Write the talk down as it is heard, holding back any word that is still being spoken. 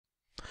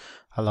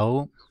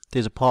Hello,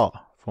 this is Paul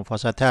from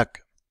Foresight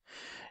Tech.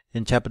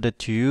 In Chapter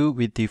 2,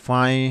 we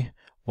define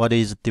what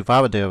is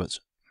derivatives.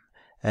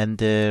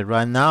 And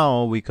right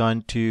now, we're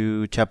going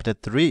to Chapter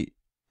 3,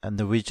 and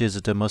which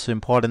is the most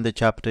important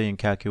chapter in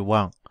Calculus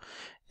 1.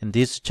 In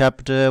this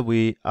chapter,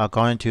 we are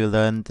going to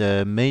learn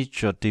the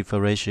major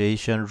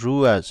differentiation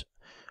rules,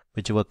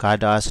 which will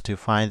guide us to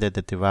find the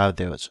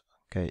derivatives.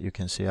 Okay, you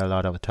can see a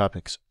lot of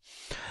topics.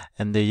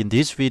 And in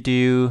this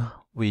video,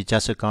 we're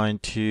just going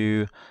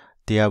to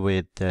deal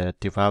with the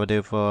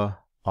derivative of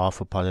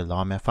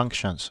polynomial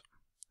functions.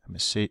 Let me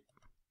see.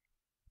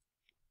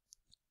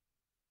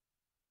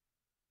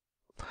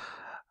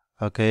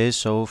 Okay,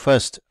 so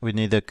first we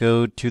need to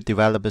go to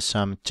develop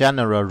some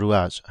general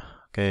rules,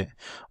 okay,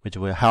 which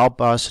will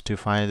help us to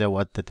find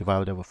what the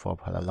derivative for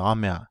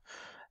polynomial.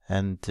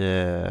 And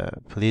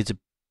please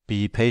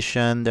be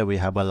patient. We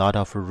have a lot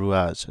of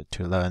rules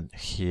to learn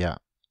here.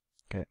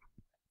 Okay.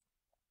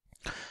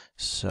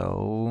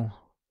 So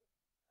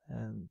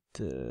and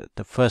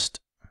the first,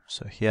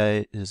 so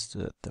here is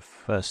the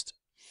first,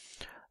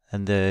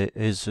 and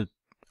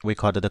we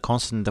call it the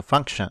constant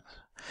function,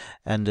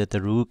 and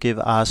the rule gives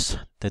us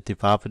the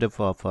derivative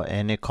of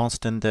any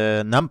constant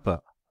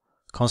number.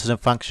 Constant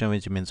function,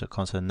 which means a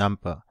constant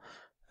number.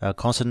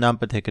 Constant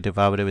number take a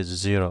derivative is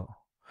 0.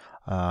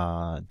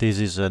 This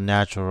is a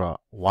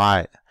natural.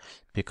 Why?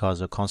 Because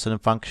a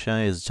constant function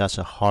is just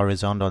a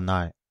horizontal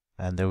line,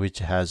 and which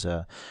has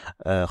a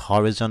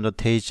horizontal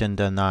tangent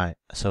line.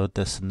 So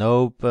the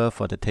slope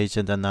for the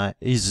tangent line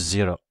is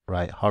 0,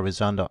 right?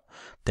 Horizontal.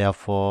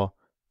 Therefore,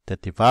 the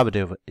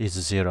derivative is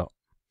 0.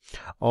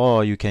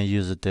 Or you can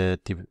use the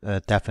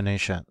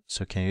definition.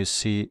 So can you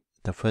see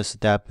the first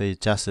step is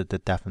just the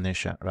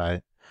definition,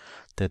 right?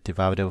 The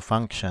derivative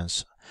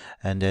functions.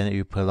 And then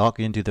you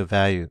plug into the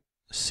value.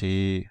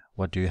 See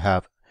what do you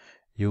have?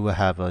 You will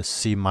have a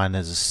c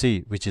minus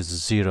c, which is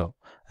 0.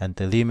 And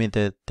the limit,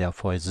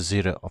 therefore, is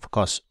 0, of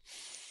course.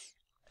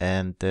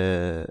 And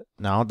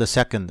now the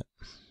second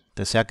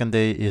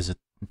is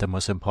the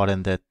most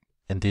important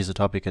in this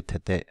topic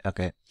today.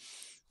 Okay,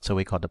 so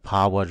we call the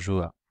power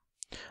rule.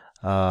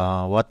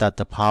 What does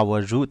the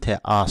power rule tell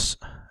us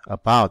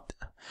about?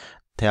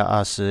 Tell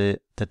us the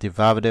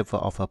derivative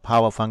of a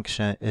power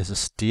function is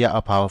still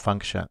a power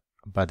function,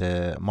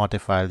 but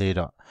modified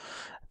later.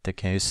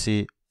 Can you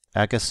see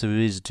x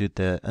raised to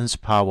the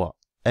nth power?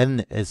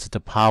 N is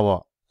the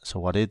power. So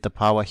what is the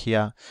power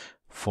here?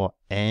 For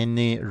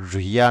any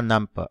real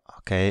number,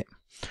 okay?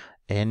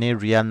 Any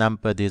real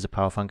number, this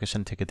power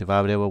function take a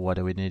derivative. What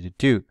do we need to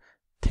do?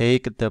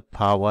 Take the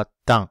power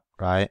down,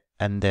 right?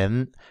 And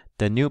then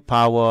the new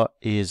power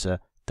is the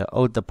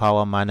old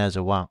power minus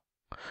 1,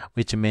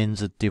 which means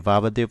the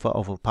derivative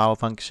of a power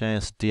function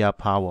is still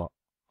power,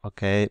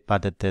 okay?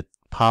 But the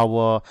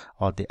power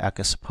or the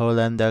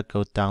exponent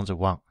goes down to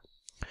 1.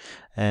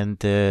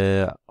 And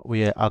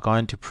we are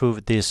going to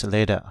prove this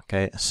later.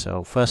 Okay,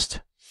 so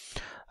first,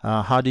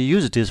 how to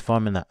use this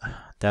formula?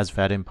 That's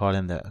very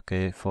important,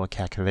 okay, for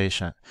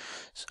calculation.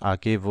 So I'll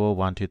give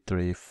 1, 2,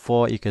 3,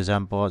 4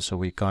 examples. So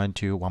we're going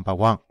to one by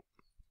one.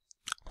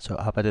 So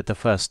how about the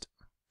first?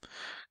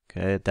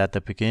 Okay, that's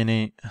the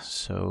beginning.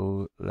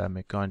 So let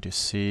me going to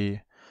see,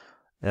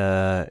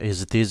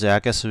 is this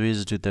x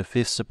raised to the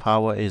 5th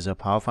power is a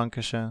power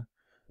function?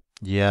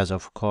 Yes,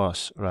 of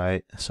course,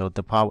 right? So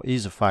the power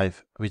is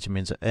 5, which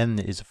means n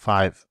is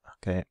 5,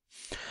 okay?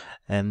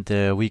 And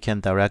we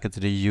can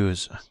directly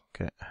use,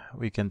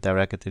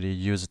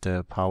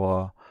 the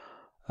power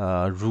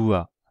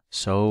rule.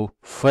 So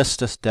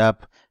first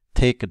step,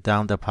 take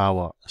down the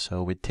power.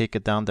 So we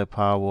take down the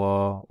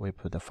power, we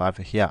put the 5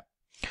 here.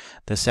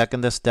 The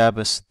second step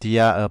is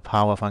still a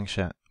power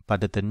function,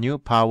 but the new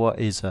power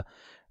is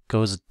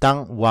goes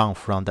down 1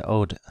 from the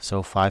old,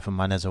 so 5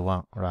 minus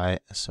 1, right?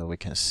 So we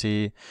can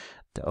see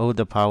the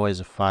old power is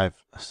 5,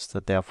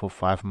 so therefore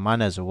 5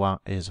 minus 1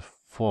 is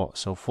 4,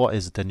 so 4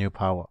 is the new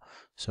power,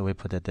 so we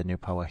put the new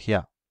power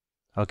here.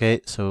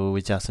 Okay, so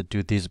we just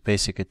do these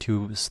basic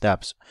 2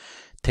 steps.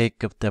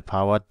 Take the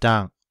power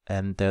down,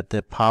 and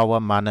the power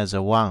minus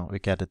 1, we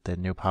get the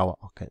new power.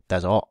 Okay,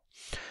 that's all.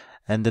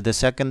 And the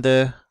second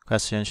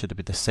question should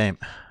be the same,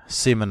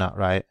 similar,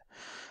 right?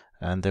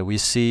 And we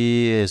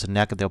see is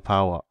negative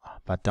power,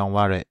 but don't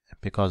worry,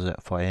 because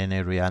for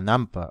any real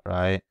number,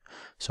 right?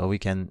 So we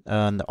can,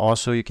 and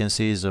also you can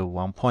see is a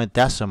 1 point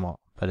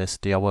decimal, but it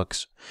still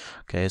works.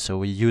 Okay, so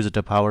we use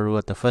the power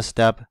rule. The first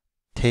step,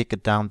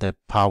 take down the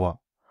power.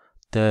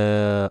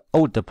 The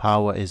old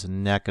power is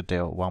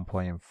negative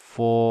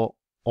 1.4,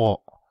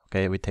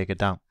 okay, we take it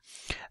down.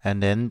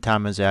 And then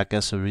times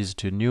x raised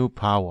to new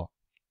power.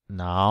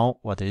 Now,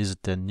 what is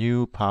the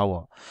new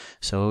power?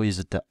 So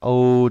is the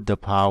old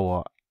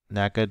power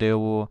negative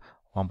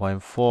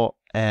 1.4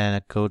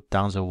 and go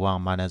down to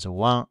 1 minus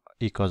 1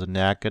 equals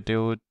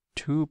negative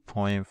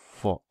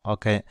 2.4.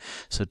 Okay,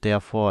 so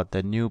therefore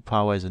the new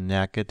power is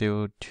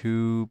negative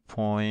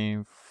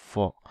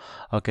 2.4.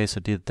 Okay, so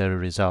these are the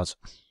results.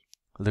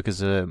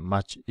 Looks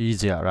much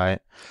easier,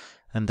 right?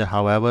 And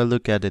however,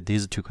 look at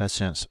these 2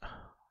 questions.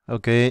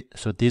 Okay,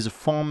 so this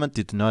form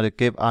did not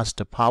give us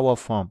the power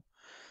form,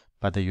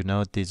 but you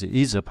know this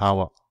is a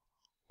power.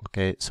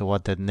 Okay, so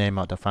what the name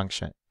of the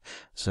function?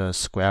 The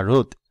square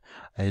root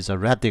is a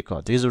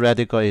radical. This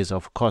radical is,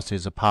 of course,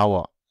 is a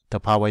power. The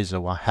power is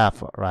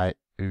 1/2, right?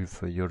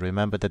 If you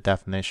remember the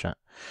definition.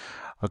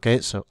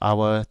 Okay, so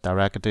our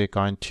directly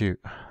going to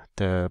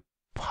the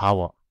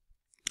power.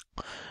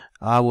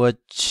 I will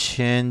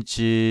change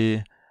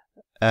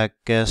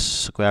x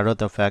square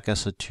root of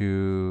x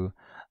to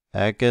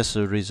x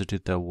raised to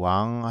the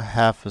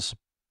 1/2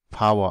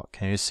 power.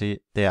 Can you see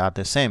they are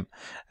the same?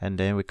 And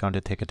then we're going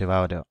to take a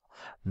derivative.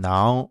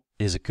 Now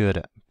is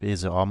good.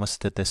 Is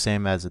almost the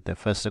same as the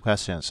first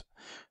questions.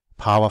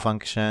 Power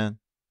function,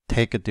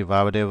 take a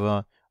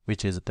derivative,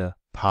 which is the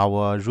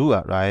power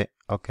rule, right?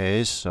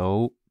 Okay,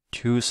 so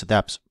 2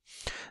 steps.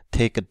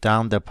 Take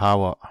down the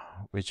power,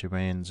 which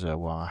means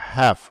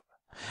 1/2.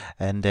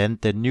 And then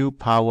the new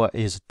power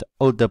is the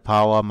older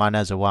power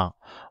minus 1.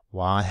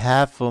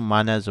 1/2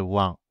 minus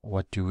 1.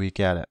 What do we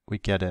get? We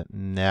get a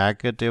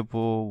negative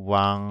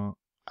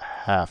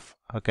 1/2.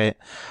 Okay.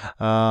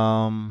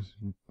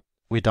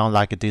 We don't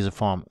like this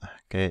form.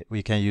 Okay,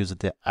 we can use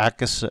the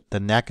x, the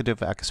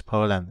negative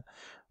exponent.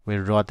 We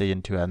wrote it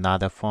into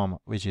another form,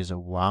 which is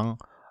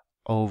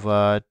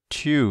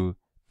 1/2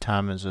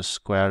 times the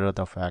square root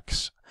of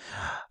x.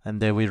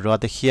 And then we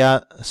wrote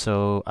here,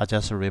 so I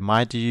just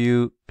remind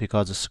you,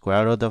 because the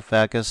square root of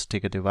x,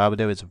 take a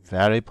derivative, is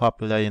very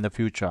popular in the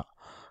future.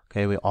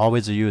 Okay, we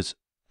always use.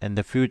 In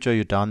the future,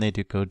 you don't need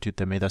to go to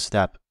the middle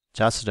step.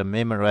 Just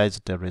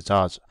memorize the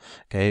results.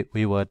 Okay,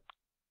 we will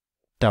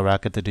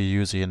directly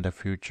use in the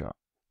future.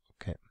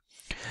 Okay,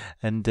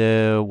 and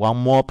one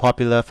more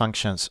popular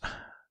functions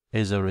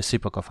is a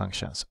reciprocal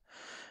functions.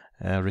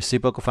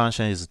 Reciprocal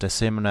function is the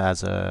same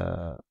as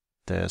the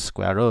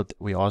square root.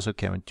 We also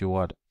can do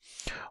what?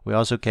 We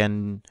also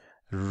can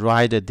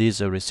write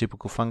these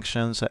reciprocal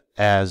functions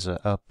as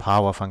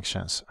power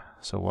functions.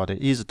 So what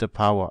is the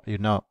power? You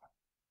know,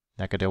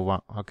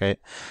 -1. Okay,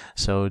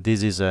 so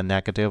this is a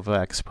negative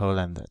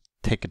exponent.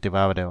 Take a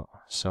derivative.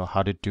 So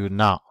how to do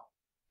now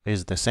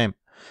is the same.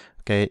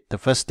 Okay, the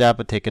first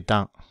step, take it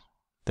down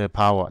the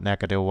power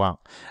 -1,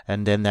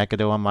 and then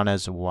 -1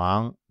 minus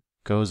 1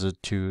 goes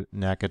to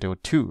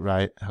 -2,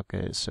 right?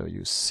 Okay, so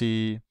you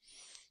see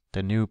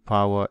the new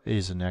power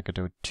is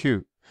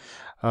 -2.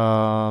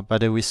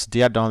 But we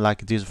still don't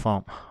like this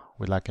form.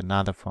 We like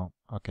another form.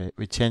 Okay,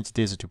 we change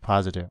this to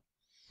positive.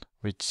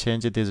 We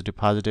change this to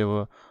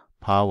positive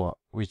power,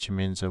 which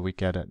means we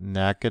get a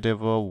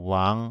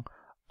 -1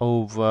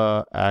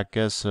 over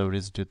x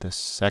raised to the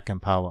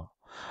second power.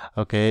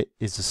 Okay,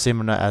 it's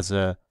similar as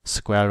a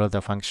square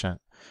root function.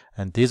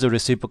 And these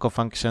reciprocal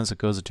functions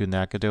goes to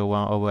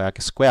 -1 over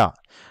x squared.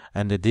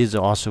 And these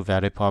are also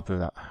very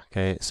popular.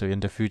 Okay, so in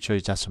the future,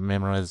 you just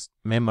memorize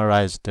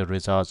the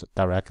results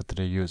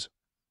directly use.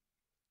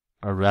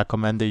 I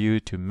recommend you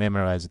to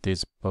memorize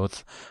these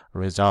both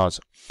results.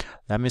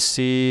 Let me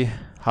see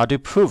how to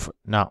prove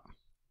now.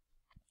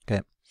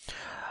 Okay,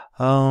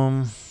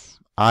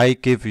 I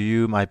give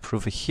you my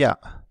proof here,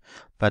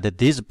 but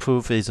this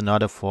proof is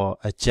not for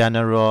a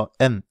general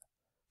n.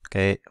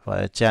 Okay, for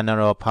a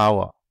general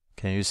power.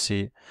 Can you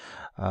see?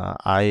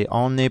 I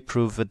only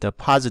prove the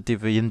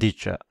positive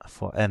integer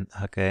for n.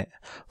 Okay,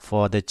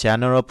 for the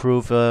general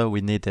proof,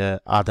 we need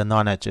other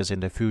knowledges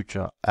in the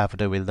future.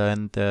 After we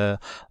learn the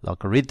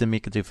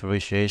logarithmic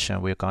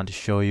differentiation, we're going to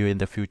show you in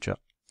the future.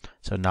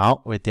 So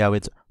now we deal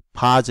with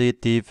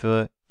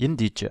positive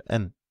integer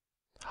n.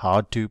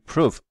 How to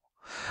prove?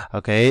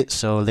 Okay,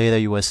 so later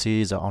you will see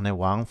there's only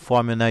one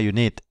formula you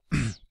need.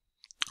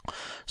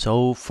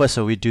 So first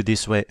we do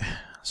this way.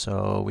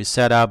 So we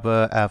set up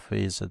f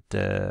is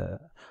the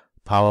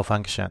power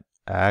function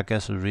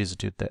x raised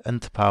to the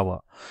nth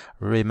power.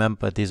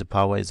 Remember, this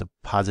power is a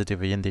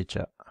positive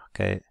integer.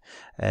 Okay,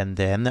 and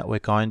then we're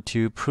going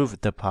to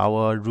prove the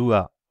power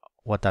rule.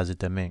 What does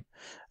it mean?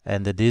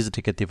 And this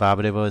take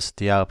derivative is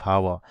still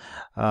power.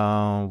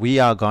 We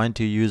are going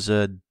to use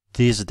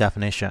this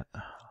definition.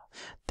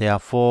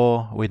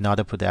 Therefore, we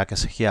not put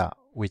x here.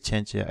 We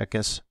change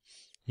x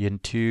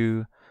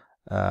into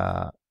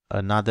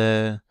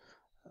another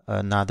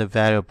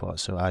variable.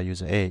 So I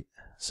use a.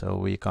 So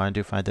we're going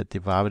to find the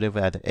derivative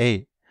at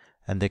a.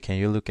 And then can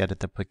you look at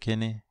the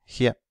beginning?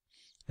 Here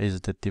is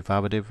the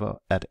derivative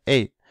at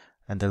a.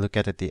 And then look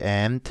at the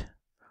end.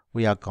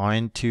 We are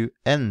going to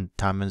n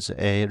times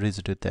a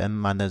raised to the n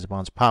minus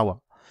 1's power.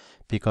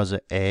 Because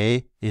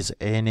a is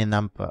any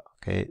number.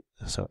 Okay,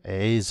 so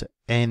a is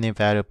any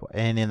variable,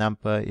 any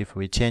number. If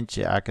we change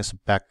x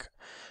back,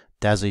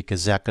 that's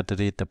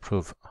exactly the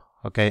proof.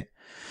 Okay,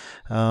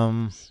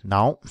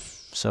 now,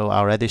 so I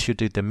already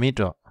showed you the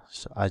middle.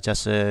 So I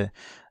just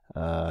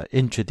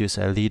introduce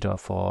a little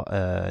for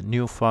a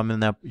new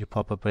formula you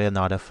probably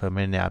not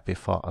familiar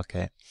before.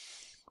 Okay,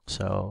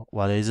 so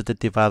what is the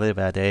derivative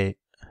at a?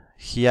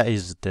 Here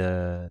is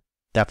the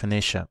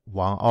definition,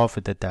 one of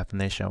the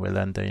definition we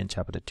learned in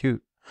chapter 2,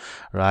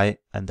 right?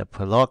 And the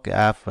plug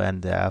f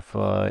and the f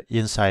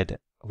inside,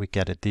 we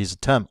get this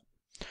term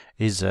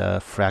is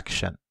a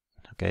fraction.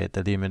 Okay,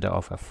 the limit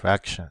of a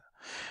fraction.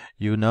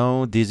 you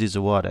know this is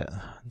what?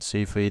 So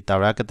if we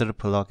directly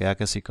plug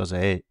x equals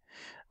a,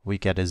 we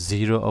get a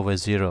 0 over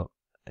 0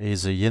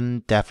 is an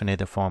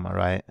indefinite form,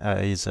 right?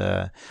 Is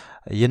a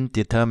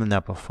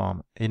indeterminate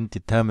form,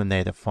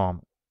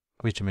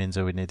 which means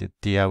we need to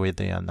deal with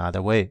it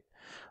another way.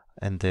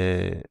 And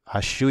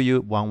I'll show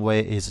you one way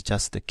is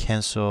just to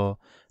cancel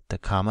the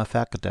common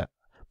factor,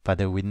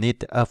 but we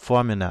need a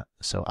formula.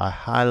 So I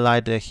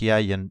highlight here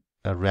in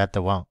a red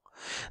one.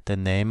 The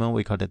name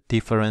we call the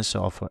difference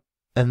of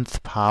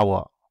nth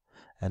power.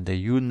 And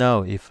you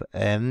know if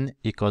n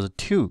equals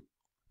 2,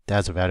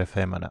 that's very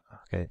familiar.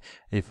 Okay,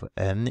 if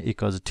n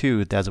equals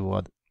 2, that's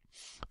what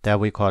that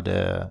we call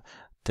the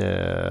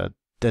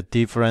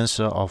difference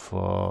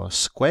of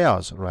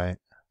squares, right?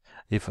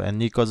 If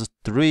n equals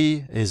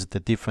 3 is the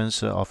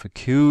difference of a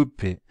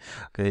cube.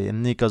 Okay,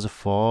 n equals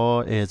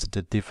 4 is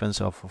the difference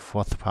of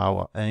 4th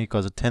power. N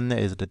equals 10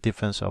 is the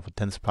difference of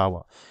 10th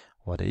power.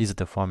 What is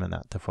the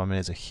formula? The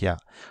formula is here.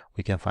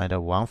 We can find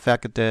that one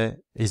factor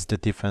is the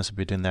difference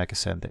between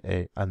x and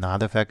a.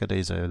 Another factor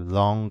is a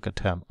long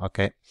term.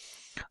 Okay,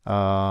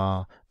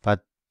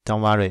 but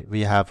don't worry,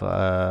 we have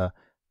a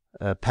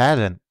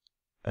pattern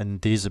in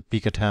this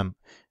bigger term.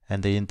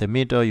 And in the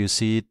middle, you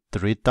see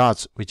 3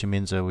 dots, which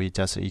means we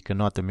just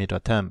ignore the middle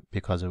term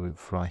because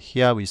from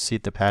here we see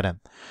the pattern.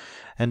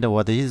 And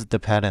what is the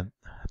pattern?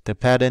 The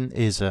pattern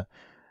is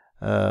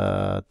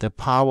the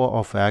power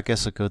of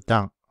x goes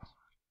down.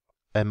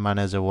 N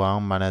minus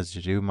 1, minus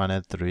 2,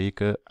 minus 3,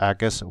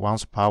 x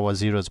 1's power,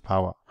 0's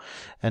power.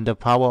 And the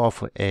power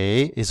of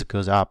a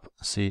goes up.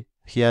 See,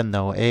 here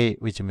no a,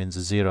 which means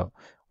 0.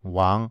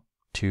 1,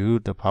 2,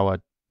 the power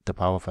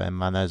of n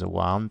minus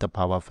 1, the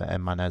power of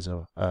n minus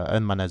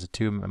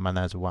 2, n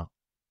minus 1.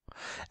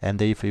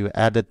 And if you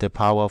add the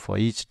power for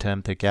each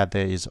term together,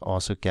 is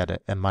also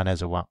get n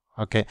minus 1.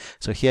 Okay,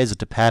 so here is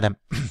the pattern.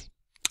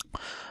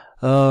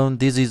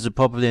 This is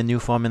probably a new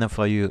formula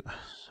for you.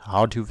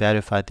 How to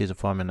verify this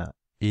formula?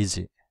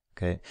 Easy.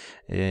 Okay,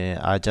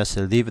 I just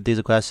leave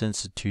these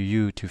questions to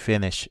you to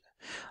finish.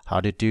 How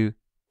to do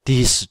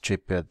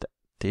distribute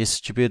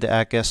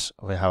x,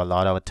 we have a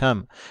lot of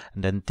term,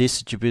 and then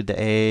distribute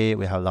the a,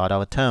 we have a lot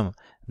of term.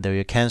 Then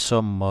we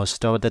cancel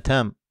most of the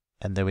term,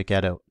 and then we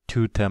get a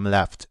 2 term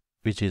left,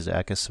 which is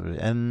x to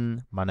the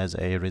n minus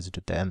a raised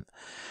to the n.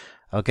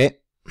 Okay,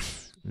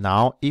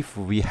 now if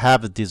we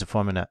have this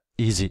formula,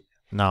 easy.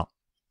 Now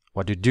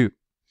what to do?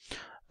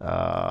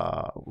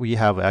 We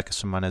have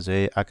x minus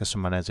a. X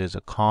minus a is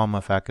a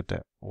common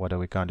factor. What are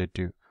we going to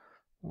do?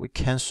 We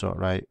cancel,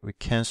 right? We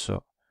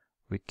cancel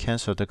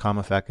the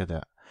common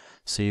factor.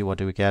 See, what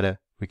do we get?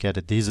 We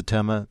get this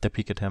term, the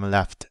bigger term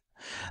left.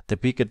 The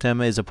bigger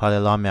term is a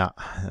polynomial,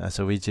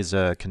 so which is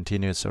a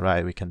continuous,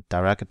 right? We can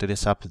directly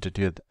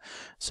substitute.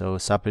 So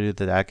substitute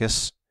the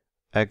x.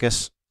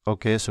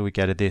 Okay, so we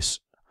get this.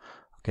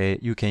 Okay,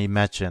 you can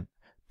imagine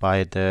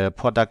by the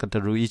product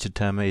rule, each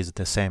term is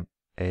the same.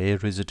 A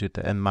raised to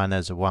the n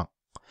minus 1.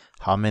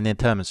 How many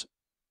terms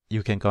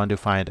you can go to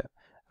find?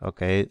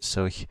 Okay,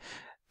 so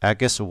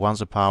x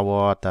 1's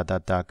power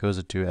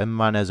goes to n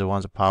minus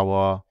 1's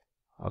power.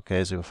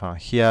 Okay, so from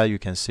here you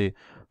can see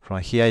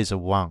from here is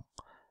 1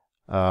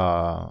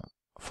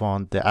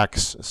 from the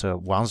x. So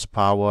 1's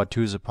power,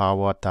 2's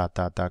power,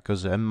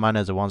 goes to n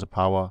minus 1's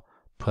power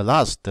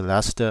plus the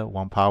last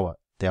 1 power.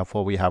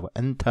 Therefore, we have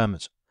n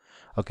terms.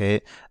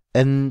 Okay,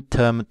 n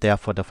term,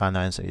 therefore the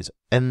final answer is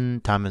n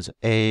times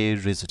a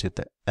raised to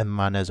the n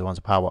minus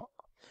 1's power.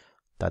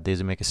 That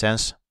does make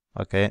sense.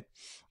 Okay,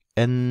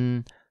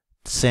 n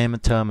same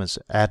terms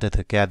added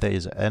together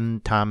is n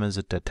times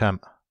the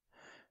term.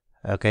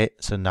 Okay,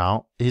 so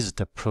now is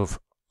the proof.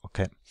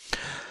 Okay,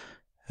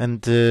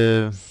 and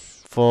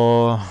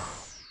for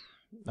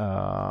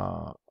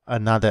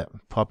another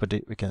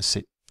property we can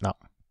see now.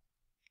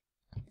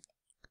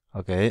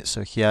 Okay,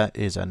 so here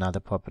is another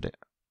property.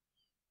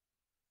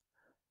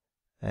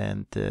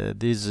 And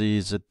this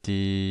is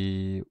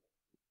the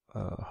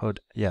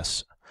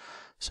yes.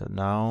 So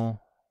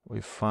now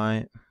we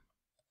find,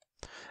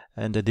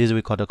 and this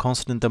we call the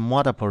constant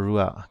multiple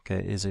rule.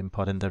 Okay, is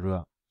important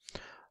rule.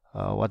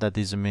 What does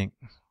this mean?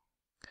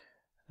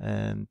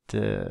 And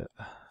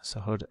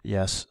so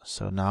yes.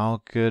 So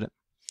now good.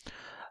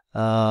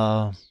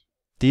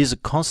 This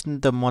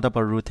constant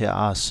multiple rule tell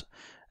us,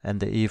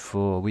 and if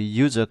we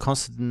use a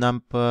constant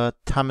number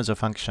times a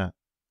function,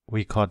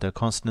 we call the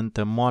constant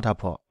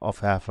multiple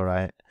of f,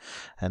 right?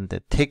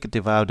 And take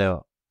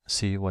divider,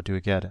 see what do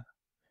you get?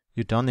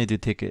 You don't need to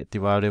take a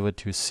divider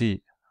to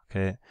see,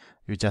 okay?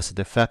 You just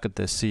factor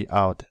the c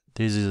out.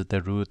 This is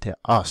the rule tell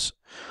us.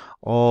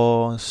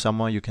 Or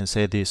someone you can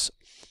say this,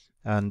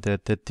 and the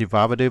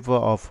derivative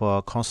of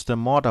a constant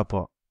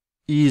multiple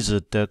is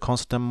the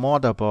constant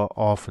multiple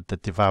of the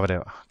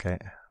derivative, okay,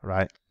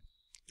 right?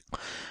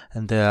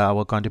 And I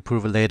will going to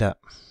prove later.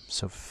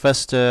 So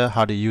first,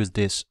 how to use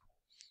this?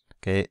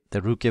 Okay,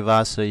 the rule give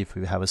us if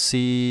you have a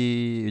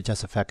c, you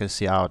just factor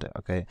c out.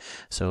 Okay,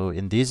 so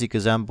in this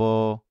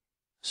example,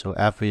 so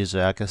f is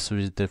x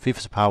with the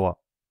 5th power,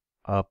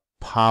 a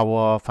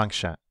power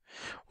function.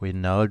 We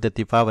know the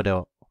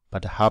derivative,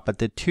 but how about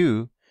the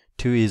 2?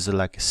 2 is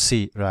like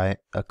C, right?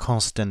 A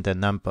constant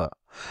number.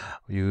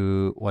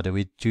 What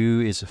we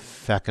do is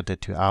factor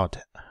 2 out.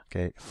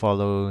 Okay,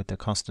 follow the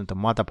constant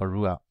multiple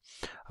rule.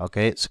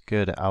 Okay, it's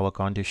good. I will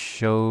going to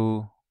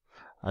show.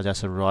 I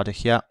just wrote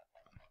here,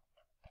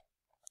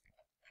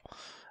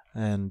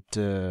 and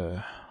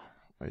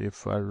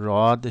if I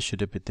wrote, it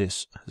should be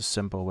this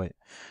simple way.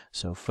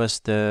 So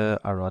first I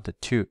wrote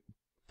 2,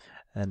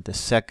 and the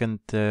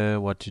second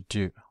what to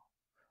do?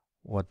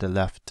 What the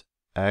left?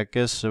 I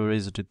guess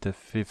raised to the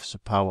 5th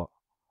power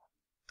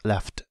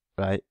left,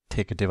 right?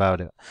 Take a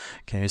divider.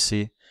 Can you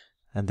see?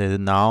 And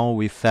then now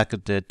we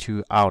factor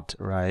 2 out,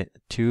 right?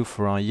 2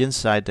 from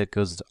inside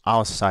goes to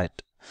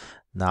outside.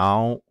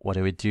 Now what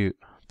do we do?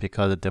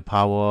 Because the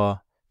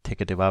power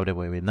take a divider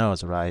we know,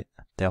 right?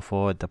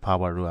 Therefore the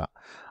power rule.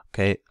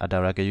 Okay, I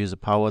directly use the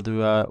power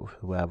rule.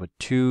 We have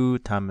 2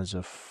 times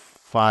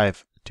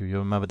 5. Do you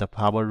remember the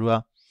power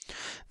rule?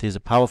 This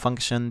power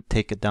function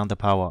take down the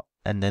power,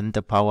 and then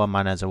the power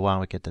minus 1,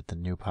 we get the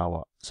new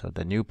power. So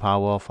the new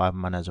power 5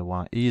 minus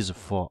 1 is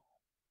 4.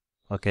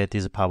 Okay,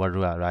 this is power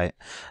rule, right?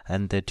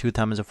 And the 2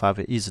 times 5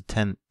 is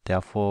 10.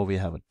 Therefore, we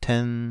have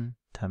 10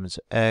 times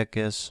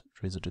x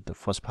raised to the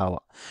 4th power.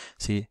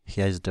 See,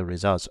 here is the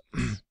results.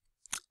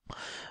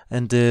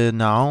 And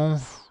now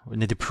we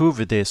need to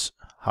prove this.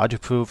 How to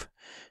prove?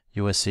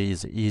 You will see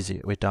it's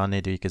easy. We don't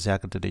need to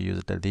exactly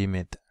use the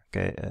limit.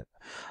 Okay,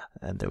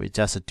 and we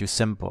just do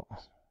simple.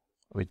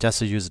 We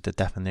just use the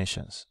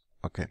definitions.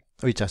 Okay,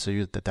 we just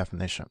use the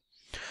definition.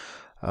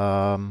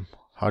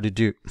 How to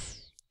do?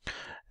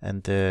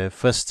 And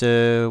first,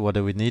 what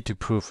do we need to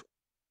prove?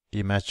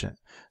 Imagine.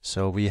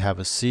 So we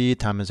have C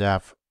times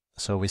F.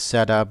 So we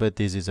set up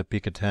this is a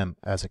big term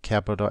as a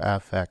capital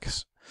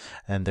Fx.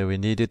 And we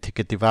need to take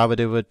a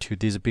derivative to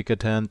this big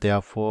term.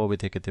 Therefore, we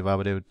take a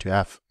derivative to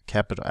F,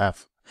 capital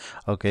F.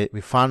 Okay,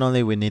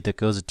 we need to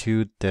go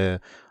to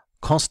the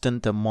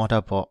constant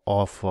multiple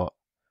of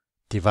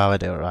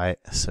derivative, right?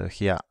 So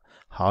here,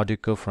 how to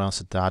go from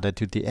start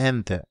to the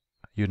end?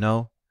 You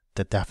know,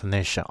 the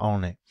definition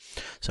only.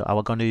 So I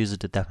was going to use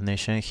the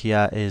definition.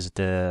 Here is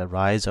the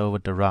rise over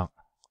the run,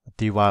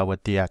 dy over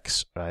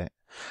dx, right?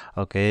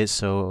 Okay,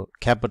 so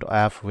capital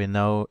F we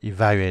know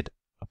evaluate.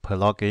 Per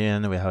log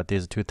in we have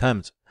these 2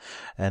 terms,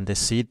 and the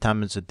C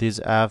times this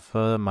F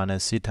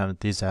minus C times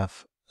this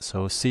F.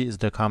 So C is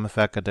the common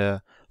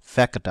factor,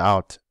 factor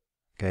out.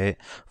 Okay,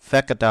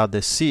 factor out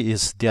the C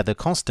is the other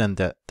constant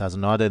that does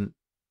not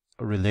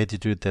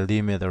related to the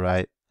limit,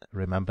 right?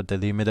 Remember the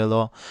limit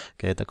law?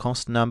 Okay, the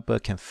constant number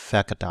can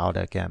factor out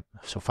again.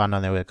 So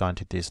finally we're going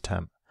to this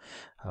term.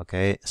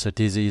 Okay, so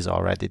this is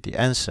already the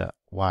answer.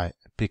 Why?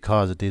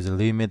 Because this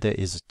limit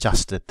is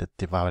just the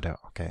divider.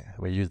 Okay,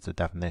 we use the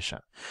definition.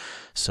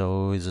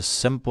 So it's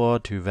simple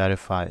to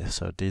verify.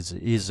 So this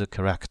is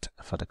correct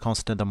for the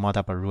constant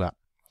multiple rule.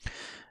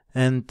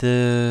 And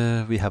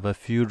we have a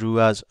few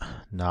rules.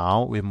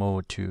 Now we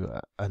move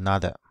to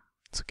another.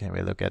 So can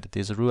we look at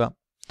this rule?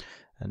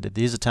 And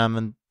this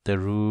time the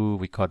rule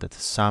we call it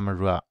sum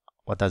rule.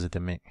 What does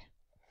it mean?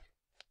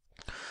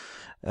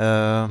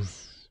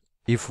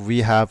 If we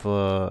have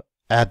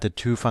add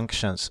 2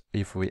 functions,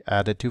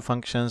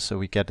 so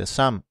we get the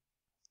sum.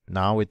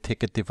 Now we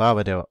take a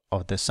derivative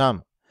of the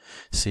sum.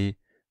 See,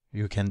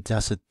 you can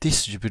just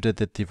distribute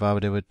the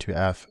derivative to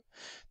F,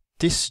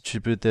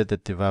 distribute the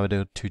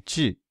derivative to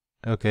G.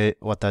 Okay,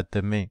 what does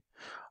that mean?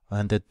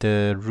 And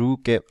the rule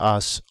gave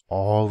us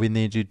all we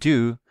need to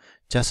do.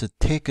 Just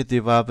take a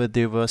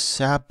derivative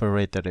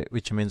separately,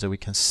 which means we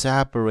can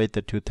separate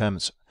the 2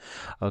 terms.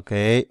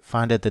 Okay,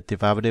 find the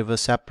derivative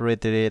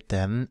separately,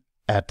 then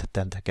add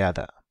them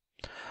together.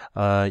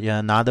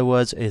 In other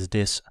words, is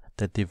this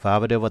the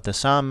derivative of the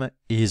sum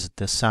is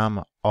the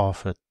sum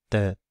of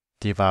the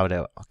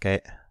derivative.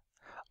 Okay,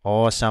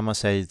 or some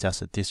say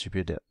just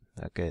distributed.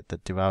 Okay, the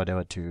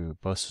derivative to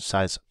both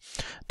sides,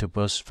 to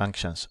both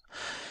functions.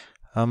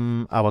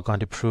 I was going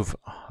to prove,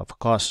 of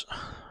course,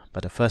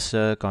 but first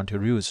going to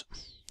use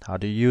how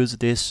to use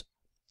this.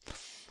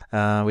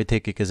 We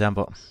take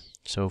example.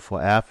 So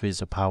for F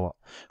is a power,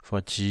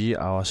 for G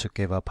I also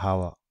give a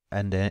power,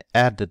 and then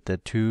add the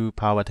 2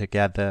 power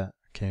together.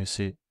 Can you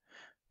see?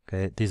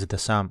 Okay, this is the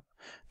sum.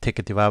 Take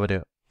a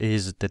derivative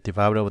is the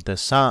derivative of the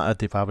sum,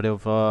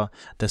 derivative of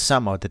the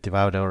sum of the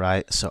derivative,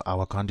 right? So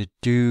our going to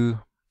do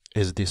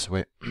is this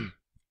way.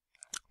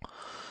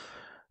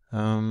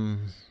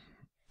 And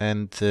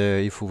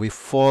if we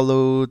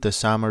follow the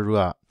sum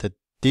rule, the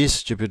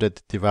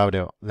distributed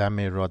derivative, let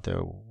me write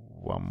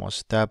one more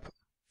step.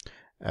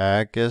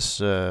 X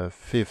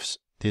 5th,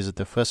 this is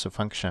the first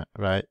function,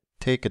 right?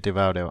 Take a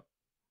derivative.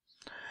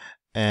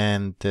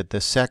 And the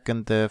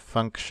second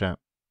function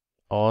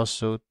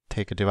also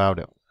take a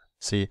derivative.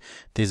 See,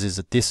 this is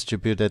a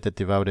distributed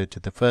derivative to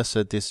the first,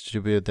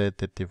 distributed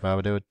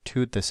derivative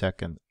to the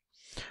second.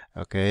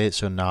 Okay,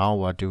 so now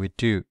what do we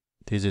do?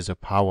 This is a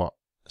power.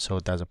 So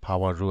that's a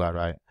power rule,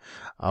 right?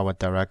 I will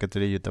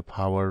directly use the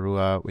power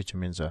rule, which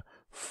means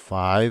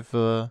 5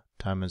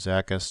 times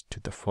x to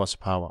the 4th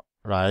power,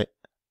 right?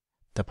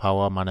 The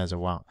power minus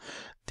 1.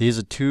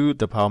 These 2,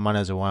 the power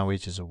minus 1,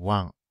 which is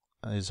 1.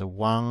 is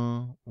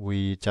 1,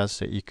 we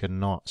just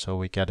ignore, so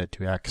we get it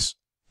to x,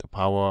 the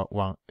power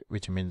 1,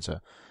 which means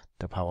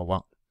the power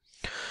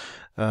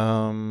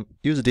 1.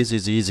 Use this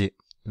is easy.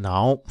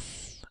 Now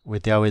we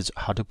deal with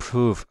how to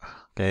prove.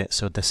 Okay,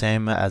 so the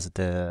same as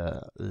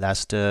the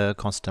last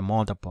constant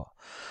multiple.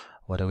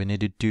 What do we need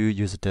to do?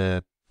 Use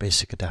the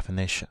basic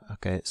definition.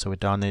 Okay, so we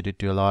don't need to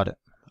do a lot.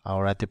 I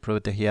already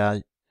proved it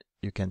here.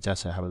 You can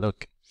just have a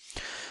look.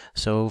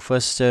 So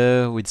first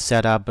we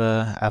set up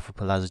f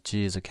plus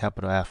g is a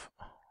capital F.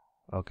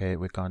 Okay,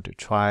 we're going to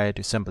try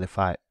to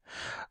simplify.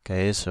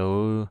 Okay,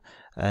 so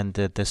and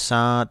the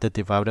sum, the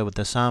derivative of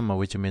the sum,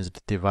 which means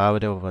the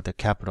derivative of the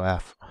capital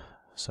F.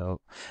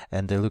 So,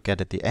 and look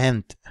at the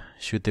end.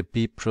 Should the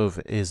be proof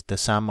is the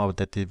sum of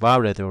the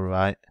derivative,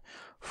 right?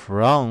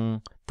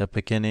 From the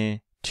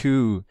beginning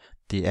to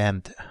the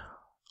end.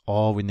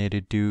 All we need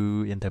to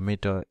do in the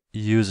middle,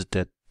 use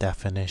the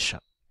definition.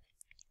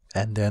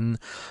 And then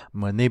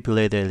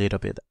manipulate it a little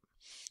bit.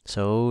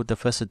 So the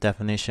first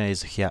definition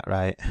is here,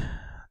 right?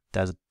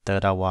 That's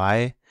delta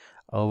y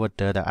over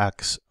delta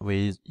x.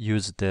 We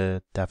use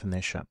the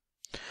definition.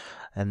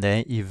 And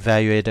then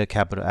evaluate the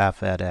capital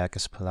F at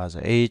x plus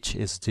h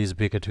is these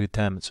bigger two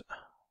terms,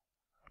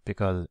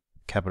 because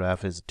capital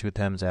F is two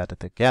terms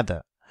added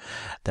together.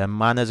 Then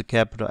minus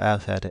capital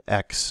F at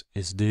x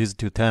is these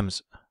two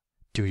terms.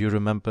 Do you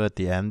remember at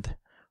the end?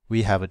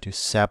 We have to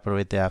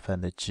separate the f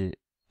and the g.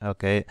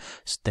 Okay,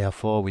 so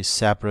therefore we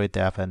separate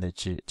the f and the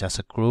g.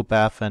 Just group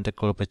f and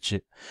group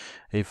g.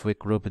 If we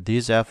group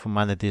this f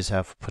minus this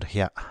f, put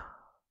here.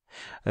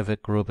 If we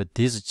group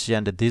this g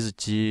and this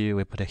g,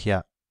 we put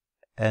here.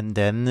 And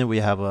then we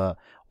have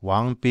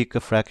one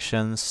big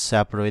fraction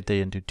separated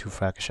into two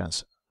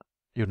fractions.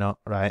 You know,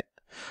 right?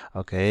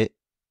 Okay,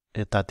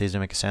 if that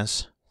doesn't make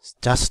sense.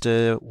 Just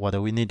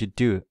what we need to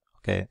do,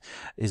 okay,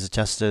 is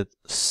just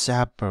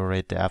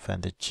separate the f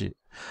and the g.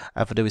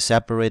 After we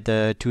separate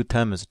the two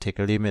terms, take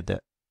a limit.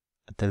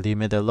 The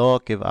limit law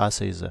give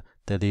us is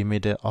the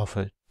limit of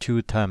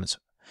two terms.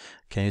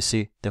 Can you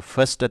see? The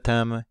first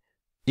term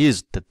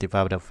is the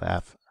derivative of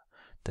f.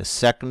 The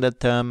second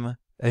term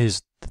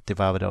is the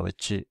derivative of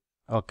g.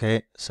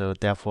 Okay, so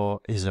therefore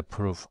is a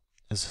proof.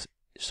 It's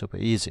super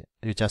easy.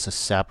 You just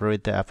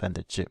separate the f and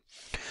the g.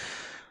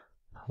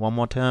 One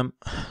more term.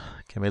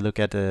 Can we look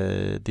at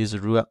this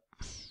rule?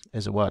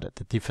 Is what?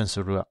 The difference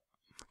rule.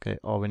 Okay,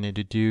 all we need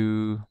to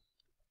do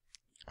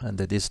and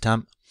this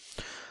term.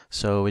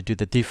 So we do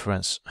the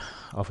difference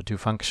of two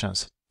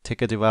functions.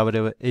 Take a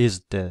derivative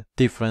is the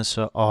difference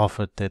of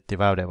the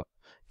derivative.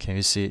 Can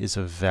you see it's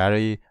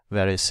very,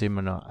 very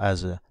similar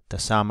as the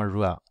sum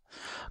rule.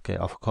 Okay,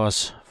 of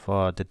course,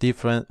 for the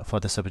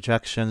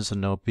subtractions,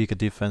 no big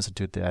difference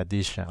to the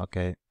addition.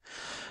 Okay,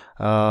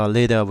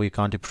 later we're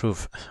going to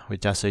prove. We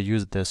just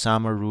use the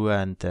sum rule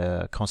and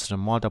the constant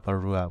multiple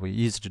rule. We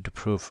easy to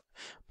prove.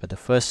 But the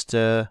first,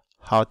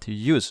 how to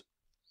use?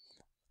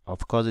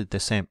 Of course, it's the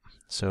same.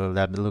 So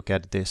let's look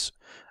at this.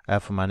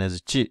 F minus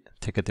g,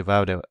 take a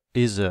derivative,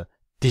 is a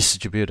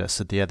distributor.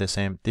 So they are the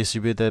same.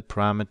 Distribute the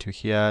prime to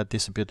here,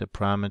 distribute the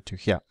prime to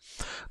here.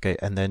 Okay,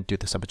 and then do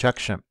the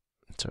subtraction.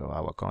 So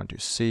I will going to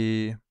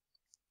see.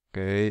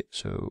 Okay,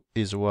 so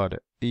is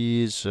what?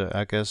 Is,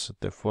 I guess,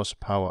 the first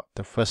power,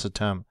 the first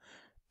term,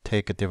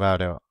 take a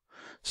derivative.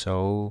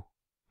 So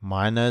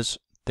minus,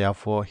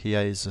 therefore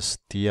here is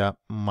still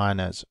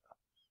minus.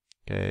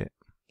 Okay,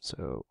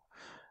 so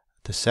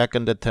the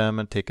second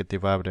term, take a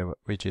derivative,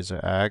 which is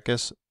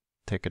x,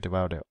 take a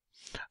derivative.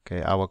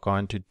 Okay, I will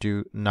going to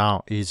do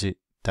now easy.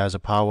 There's a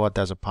power,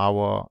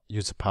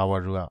 use the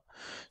power rule.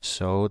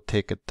 So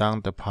take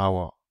down the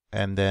power,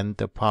 and then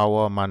the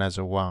power minus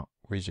 1,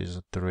 which is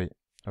 3,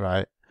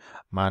 right?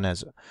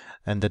 Minus,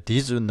 and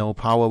this no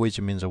power, which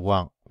means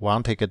 1.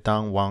 1 take it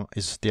down, 1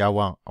 is still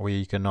 1.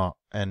 We ignore,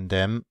 and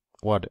then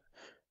what?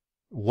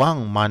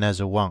 1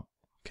 minus 1.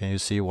 Can you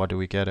see what do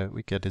we get?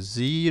 We get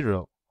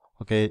 0.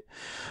 Okay,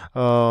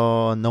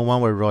 no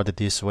one will write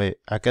this way.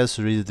 I guess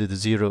read the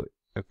 0.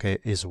 Okay,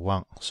 is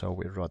 1, so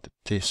we wrote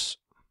this.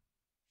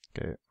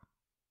 Okay,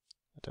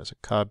 there's a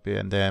copy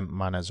and then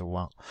minus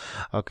 1.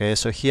 Okay,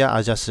 so here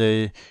I just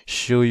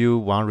show you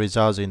one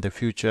result in the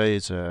future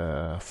is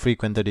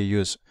frequently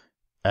used.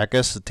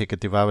 X take a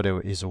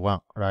derivative is 1,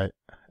 right?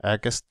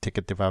 X take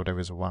a derivative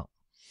is 1.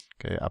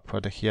 Okay, I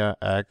put here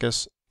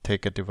x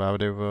take a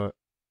derivative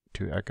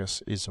to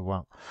x is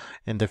 1.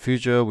 In the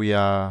future, we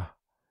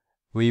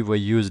will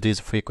use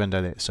this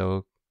frequently,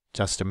 so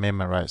just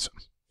memorize.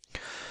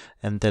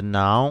 And then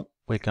now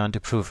we're going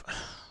to prove.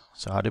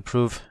 So how to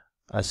prove?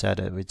 I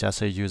said we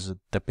just use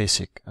the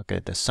basic,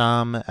 okay, the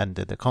sum and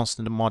the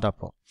constant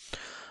multiple.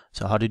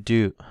 So how to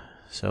do?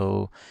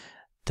 So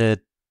this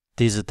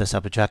is the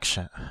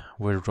subtraction.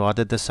 We wrote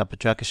the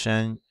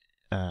subtraction.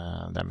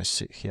 Let me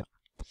see here.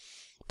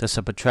 The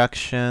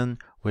subtraction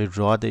we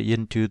wrote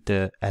into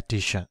the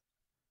addition.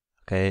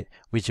 Okay,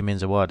 which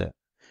means what?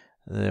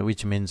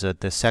 Which means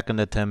the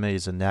second term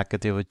is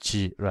negative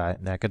g,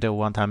 right? Negative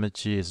 1 times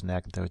g is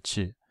negative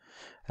g.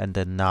 And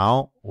then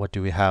now, what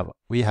do we have?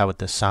 We have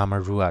the sum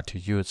rule to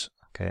use.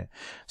 Okay,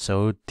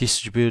 so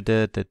distribute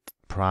the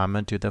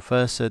prime to the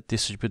first,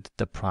 distribute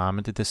the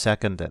prime to the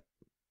second.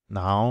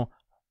 Now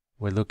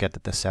we look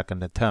at the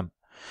second term.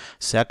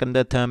 Second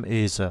term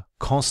is a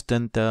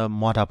constant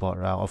multiple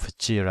of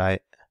g,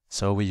 right?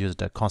 So we use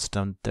the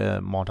constant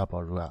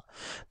multiple rule.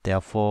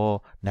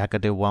 Therefore,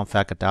 -1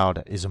 factored out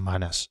is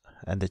minus,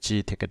 and the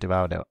g take a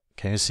divided.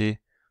 Can you see?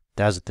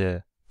 That's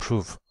the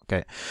proof.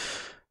 Okay.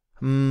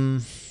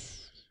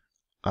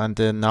 And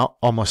now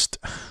almost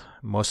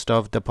most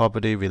of the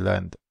property we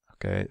learned.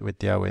 Okay, we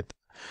deal with.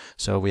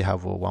 So we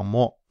have one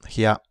more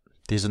here.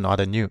 This is not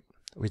new.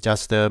 We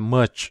just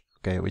merge.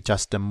 Okay, we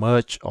just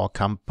merge or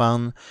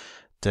compound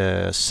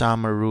the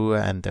sum rule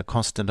and the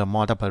constant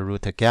multiple rule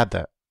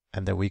together,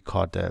 and we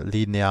call the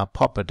linear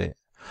property,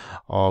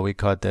 or we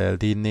call the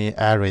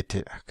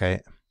linearity.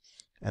 Okay,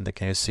 and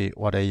can you see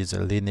what is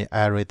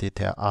linearity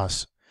tell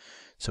us?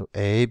 So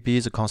a, b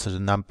is a constant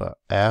number,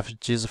 f,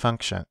 g is a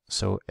function.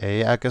 So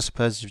ax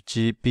plus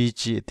g,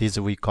 bg, this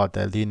we call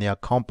the linear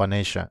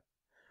combination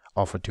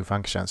of two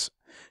functions.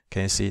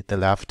 Can you see the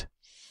left?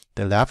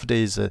 The left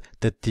is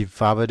the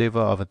derivative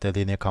of the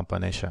linear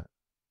combination.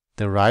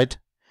 The right,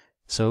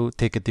 so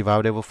take a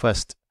derivative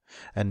first,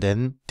 and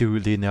then do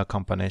linear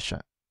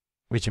combination,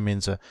 which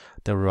means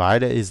the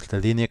right is the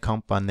linear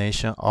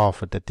combination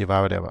of the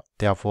derivative.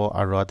 Therefore,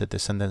 I wrote the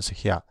sentence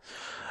here.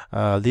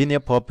 Linear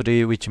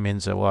property, which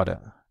means what?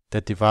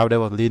 The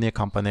derivative of linear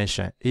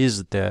combination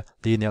is the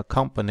linear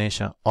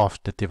combination of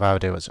the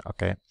derivatives.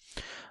 Okay.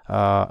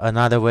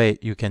 Another way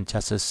you can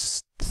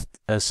just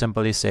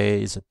simply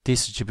say is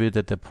distribute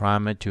the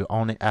prime to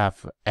only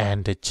f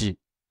and g.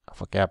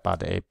 Forget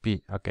about the a,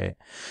 b. Okay.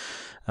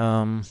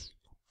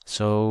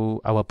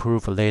 So I will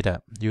prove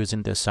later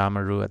using the sum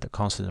rule, the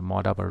constant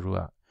multiple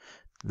rule.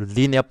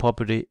 Linear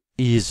property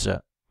is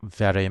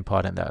very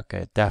important.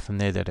 Okay,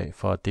 definitely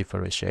for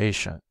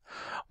differentiation.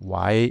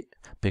 Why?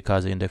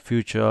 Because in the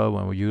future,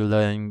 when you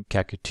learn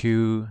Calc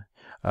 2,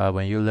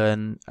 when you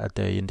learn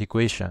the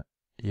integration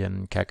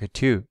in Calc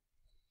 2,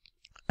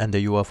 and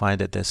you will find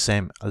the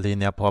same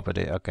linear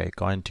property. Okay,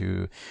 going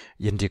to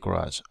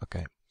integrals.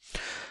 Okay.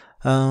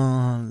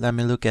 Let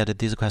me look at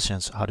these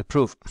questions. How to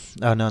prove?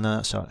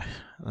 Sorry.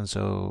 And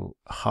so,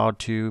 how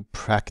to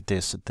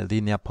practice the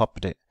linear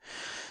property?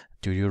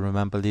 Do you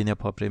remember linear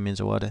property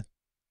means what?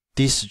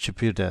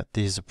 Distribute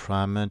this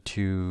prime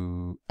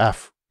to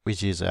f,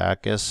 which is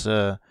x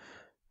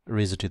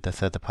raised to the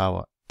third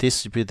power.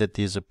 Distribute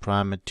this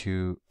prime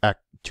to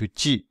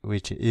g,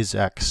 which is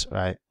x,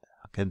 right?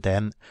 Okay,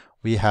 then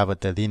we have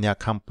the linear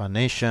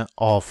combination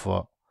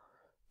of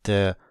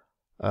the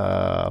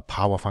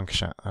power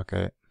function.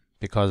 Okay.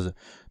 Because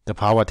the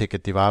power take a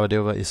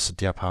derivative is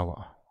still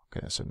power.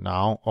 Okay, so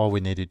now all we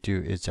need to do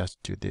is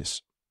just do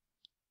this.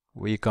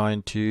 We're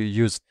going to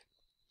use.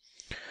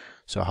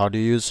 So how to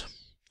use?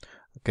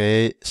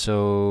 Okay,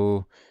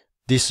 so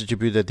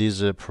distribute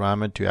this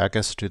prime to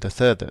x to the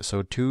third.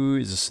 So 2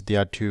 is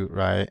still 2,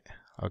 right?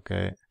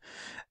 Okay,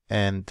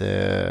 and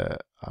we're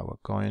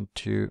going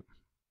to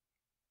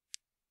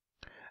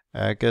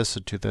x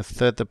to the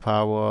third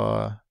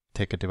power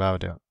take a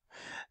derivative.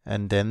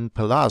 And then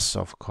plus,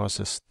 of course,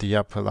 is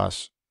still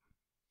plus.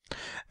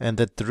 And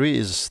the 3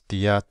 is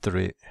still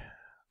 3.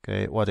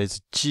 Okay, what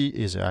is g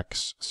is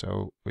x.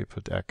 So we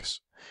put x.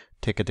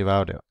 Take a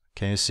derivative.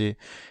 Can you see?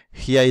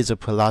 Here is a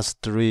plus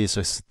 3,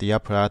 so still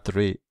plus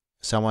 3.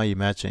 Someone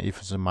imagine if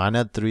it's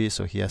minus 3,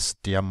 so here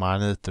still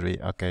minus 3.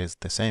 Okay, it's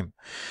the same.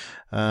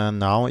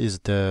 Now is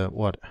the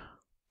what?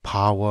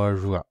 Power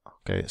rule.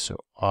 Okay, so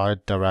I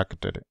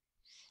directed it.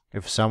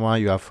 If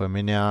someone you are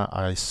familiar,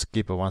 I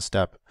skip one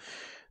step.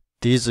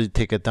 This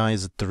take it down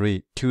is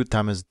 3. 2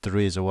 times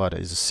 3 is what?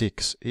 Is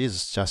 6.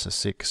 Is just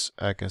 6.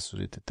 X to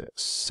the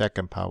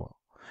second power.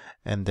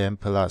 And then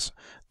plus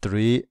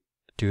 3.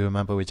 Do you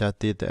remember we just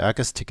did the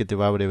x take a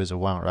derivative is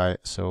 1, right?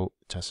 So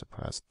just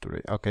plus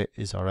 3. Okay,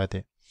 it's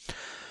already.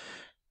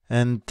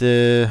 And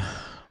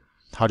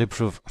how to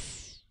prove?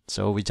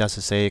 So we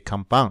just say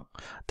compound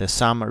the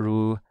sum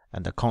rule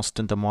and the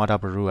constant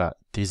multiple rule.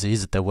 This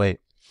is the way.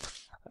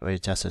 We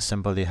just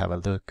simply have a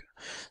look.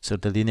 So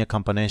the linear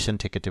combination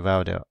take a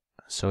derivative.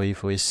 So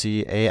if we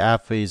see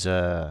AF is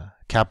a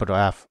capital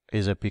F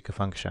is a big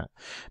function,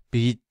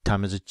 B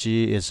times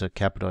G is a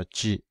capital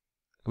G,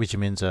 which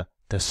means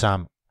the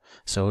sum.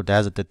 So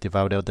that's the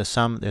derivative of the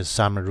sum is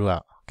sum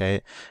rule.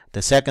 Okay.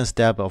 The second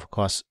step, of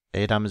course,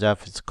 A times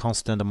F is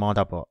constant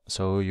multiple.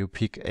 So you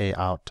pick A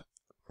out,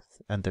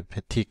 and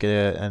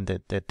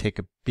they take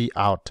B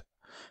out.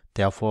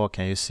 Therefore,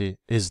 can you see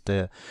is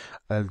the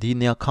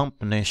linear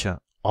combination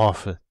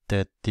of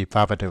the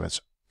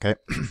derivatives? Okay.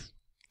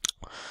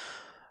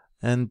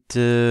 And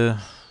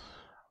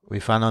we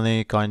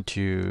finally going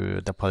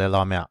to the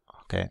polynomial.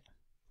 Okay,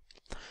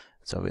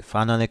 so we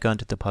finally going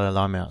to the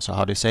polynomial. So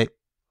how do you say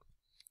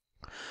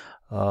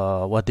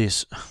what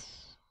is?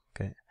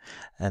 Okay,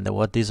 and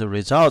what these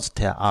results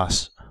tell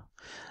us?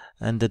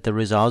 And the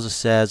results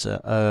says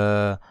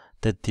the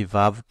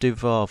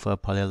derivative of a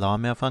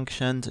polynomial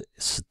function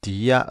is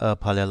still a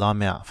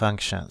polynomial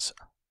functions.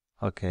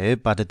 Okay,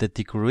 but the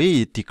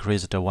degree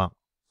decreased 1.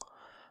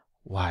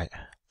 Why?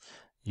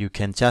 you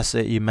can just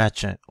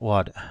imagine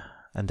what,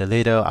 and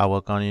later I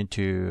will going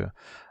to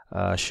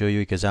show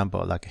you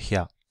example like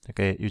here.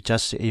 Okay, you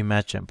just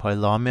imagine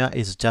polynomial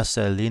is just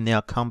a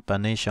linear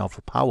combination of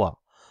power.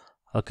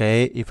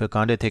 Okay, if you're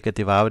going to take a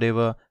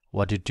derivative,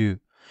 what do you do?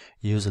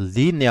 Use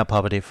linear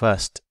property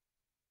first,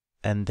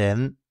 and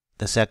then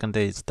the second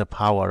is the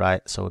power,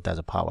 right? So that's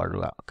a power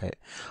rule. Okay,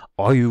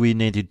 all we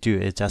need to do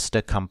is just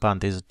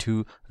compound these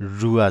two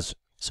rules,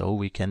 so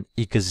we can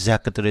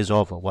exactly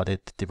resolve what is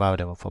the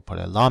derivative for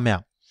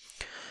polynomial.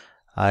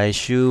 I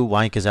show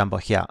one example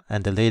here,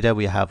 and later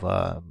we have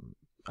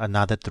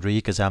another 3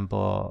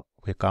 example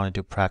we're going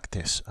to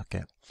practice.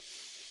 Okay,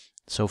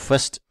 so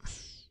first,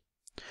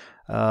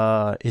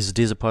 is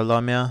this a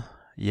polynomial?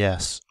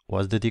 Yes.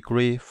 What's the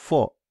degree?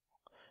 4.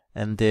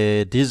 And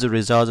these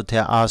results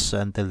tell us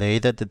and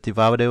later the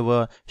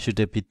derivative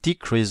should be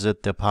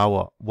decreased the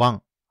power 1,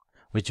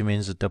 which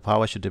means the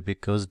power should be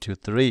goes to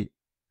 3.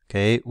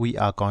 Okay, we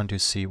are going to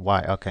see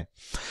why. Okay,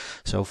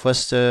 so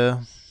first,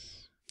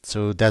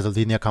 so that's a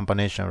linear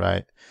combination,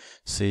 right?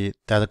 See,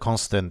 that's a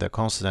constant.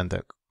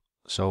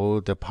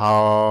 So the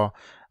power,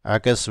 I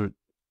guess,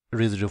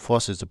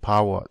 reinforces the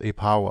power,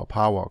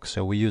 power.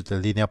 So we use the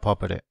linear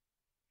property.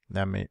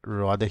 Let me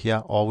write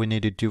here. All we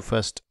need to do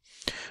first,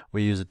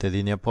 we use the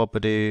linear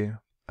property,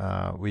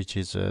 which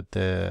is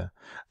the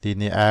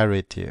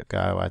linearity. Okay,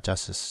 I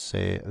just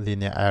say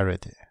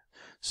linearity.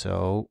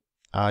 So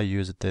I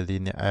use the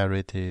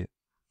linearity.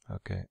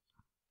 Okay,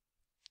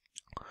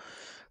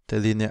 the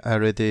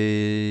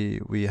linearity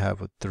we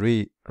have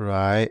 3,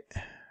 right?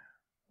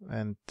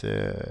 And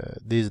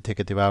these take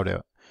a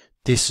derivative,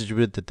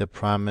 distribute the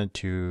prime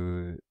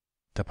to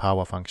the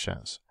power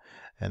functions,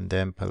 and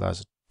then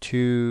plus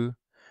 2,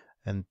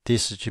 and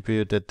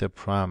distribute the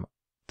prime,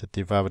 the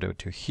derivative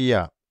to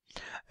here,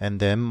 and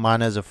then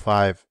minus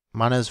 5,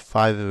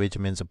 which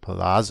means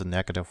plus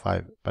negative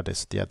 5, but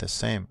it's still the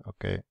same.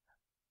 Okay,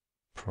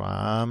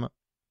 prime.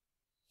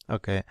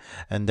 Okay,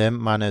 and then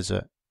minus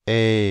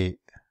a,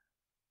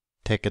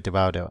 take a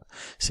derivative.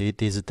 See,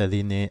 this is the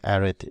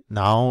linearity.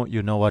 Now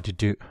you know what to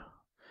do.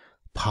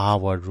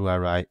 Power rule,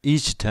 right?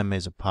 Each term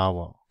is a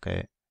power.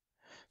 Okay,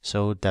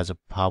 so that's a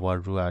power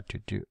rule to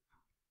do.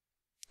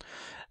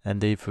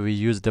 And if we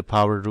use the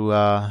power rule,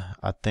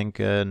 I think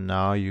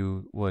now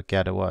you will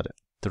get what?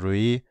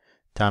 3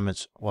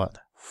 times what?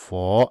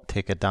 4.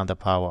 Take it down the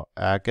power.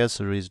 I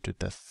guess raised to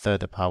the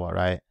 3rd power,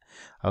 right?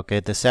 Okay,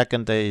 the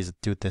second is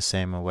do the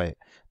same way.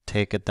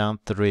 Take it down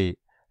 3,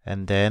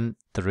 and then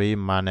 3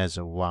 minus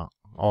 1,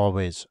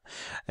 always.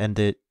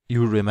 And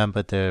you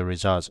remember the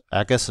results.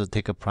 I guess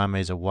take a prime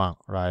is 1,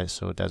 right?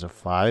 So that's a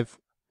 5,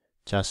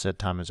 just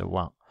times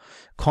 1.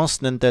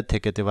 Constant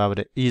take a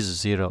derivative is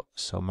 0,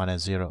 so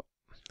minus 0.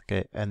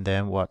 Okay, and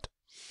then what?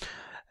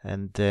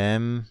 And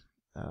then,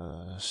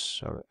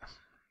 sorry,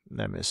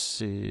 let me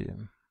see.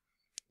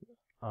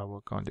 I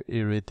will going to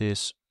erase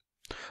this.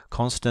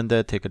 Constant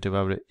take a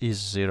derivative is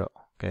 0.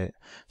 Okay,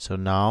 so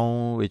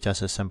now we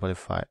just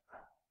simplify.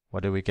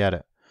 What do we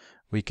get?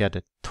 We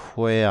get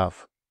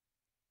 12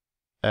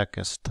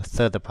 x the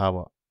 3rd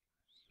power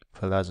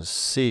plus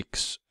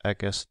 6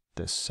 x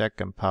the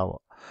 2nd power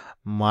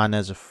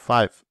minus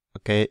 5.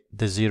 Okay,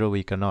 the 0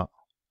 we cannot.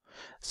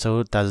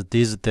 So does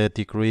this the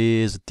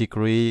degree is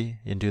degree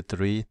into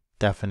 3?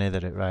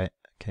 Definitely, right?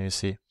 Can you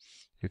see?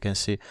 You can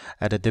see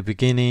at the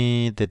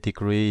beginning the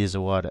degree is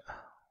what?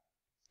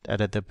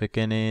 At the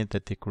beginning the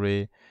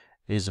degree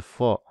is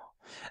 4.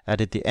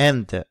 At the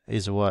end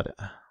is what?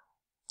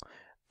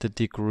 The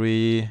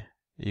degree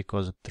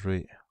equals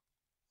 3.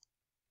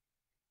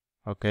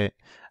 Okay,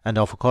 and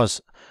of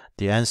course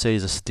the answer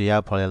is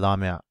still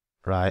polynomial,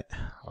 right?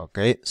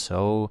 Okay,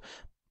 so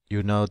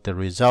you know the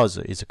result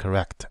is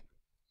correct.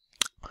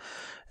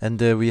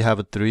 And we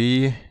have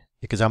 3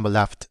 examples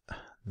left.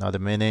 Not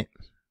many.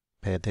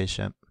 Pay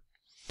attention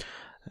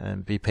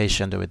and be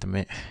patient with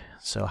me.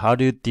 So how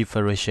do you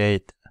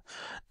differentiate?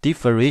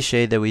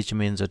 Differentiate, which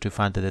means to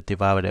find the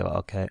derivative.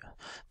 Okay,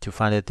 to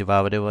find the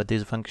derivative of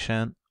this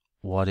function,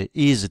 what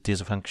is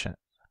this function?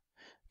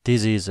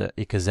 This is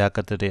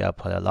exactly a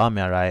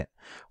polynomial, right?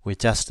 We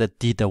just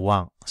did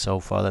one.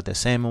 So follow the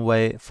same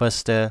way.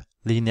 First,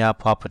 linear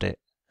property.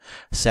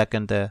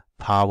 Second,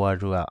 power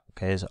rule.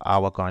 Okay, so I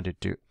will going to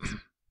do.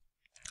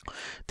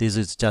 This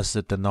is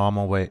just the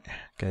normal way.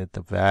 Okay,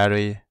 the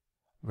very,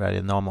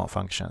 very normal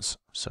functions.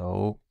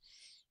 So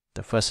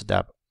the first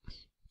step,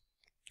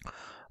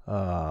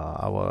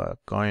 I will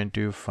going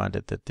to find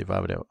the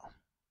derivative.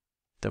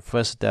 The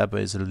first step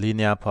is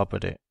linear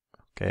property.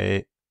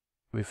 Okay,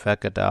 we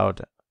figured out.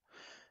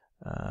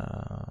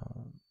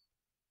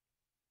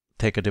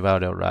 Take a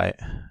derivative, right?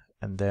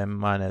 And then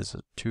minus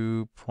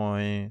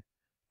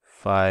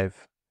 2.5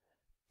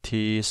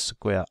 t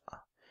squared.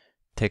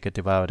 Take a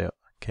derivative.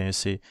 Can you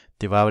see?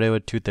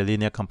 Derivative to the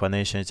linear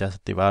combination is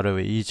just derivative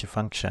of each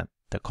function.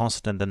 The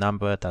constant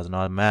number does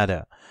not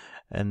matter.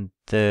 And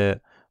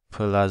the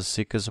plus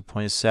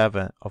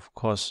 6.7, of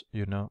course,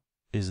 you know,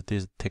 is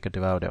this take a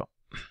derivative.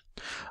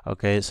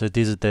 Okay, so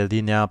this is the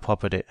linear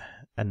property.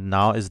 And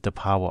now is the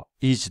power.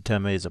 Each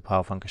term is a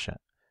power function.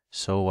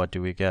 So what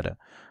do we get?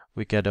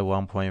 We get a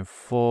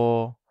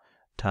 1.4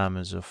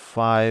 times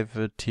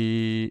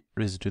 5t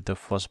raised to the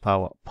fourth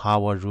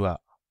power rule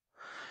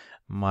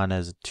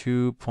minus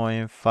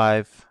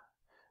 2.5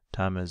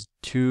 times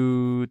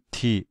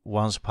 2t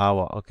one's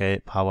power, okay,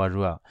 power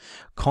rule.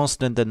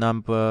 Constant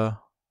number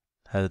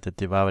has the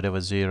derivative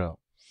of 0.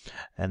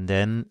 And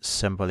then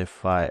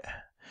simplify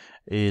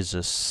is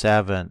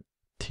 7t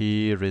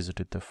raised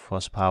to the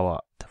fourth power,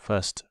 the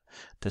first.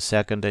 The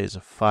second is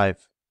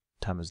 5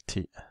 times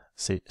t.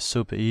 See,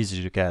 super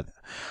easy to get.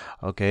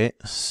 Okay,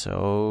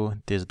 so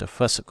this is the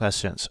first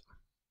questions.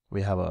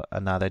 We have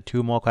another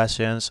 2 more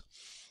questions.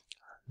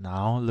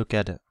 Now look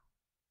at it.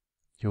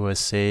 You will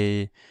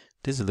say,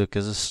 this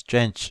looks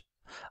strange.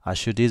 I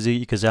show this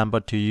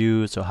example to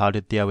you, so how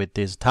to deal with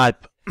this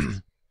type.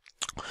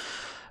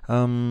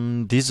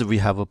 This we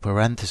have a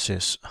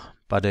parenthesis,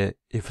 but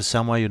if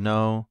someone you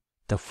know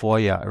the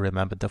Fourier,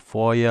 remember the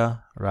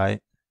Fourier,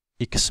 right?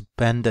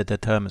 Expand the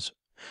terms.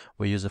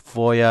 We use the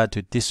Fourier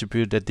to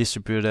distribute the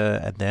distributor,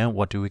 and then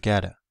what do we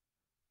get?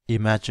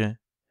 Imagine,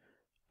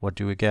 what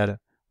do we get?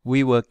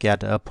 We will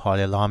get a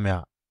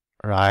polynomial,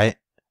 right?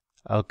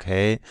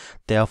 Okay,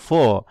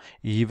 therefore,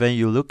 even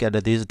you look at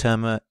this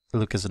term,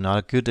 look, it's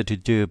not good to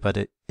do,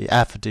 but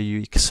after you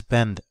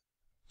expand,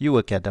 you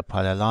will get a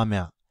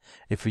polynomial.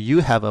 If you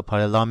have a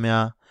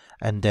polynomial,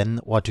 and then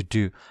what to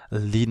do? A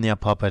linear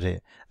property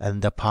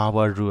and the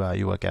power rule,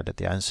 you will get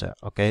the answer.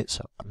 Okay,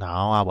 so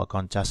now I will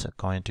just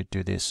going to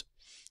do this.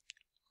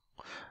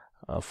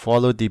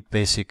 Follow the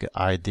basic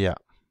idea.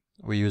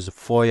 We use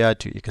Fourier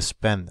to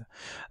expand.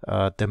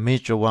 The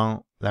major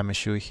one, let me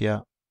show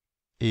here,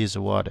 is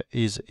what?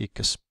 Is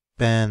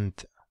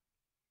expand.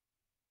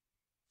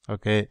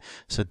 Okay,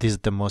 so this is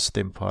the most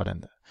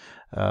important.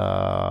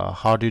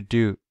 How to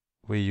do?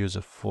 We use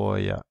a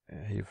Fourier.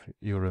 If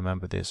you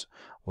remember this,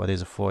 what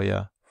is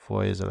Fourier?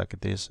 Fourier is like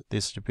this: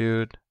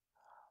 distribute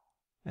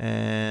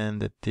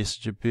and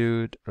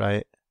distribute,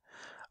 right?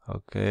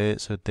 Okay,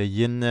 so the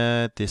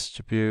inner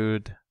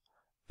distribute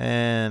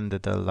and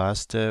the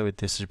last we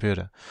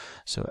distribute.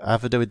 So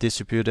after we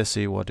distribute,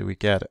 see what do we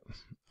get?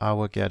 I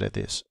will get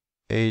this.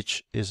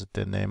 H is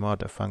the name of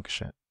the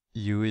function.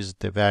 U is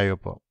the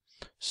variable.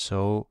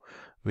 So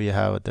we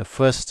have the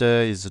first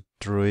is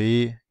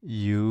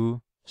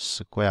 3u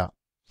square,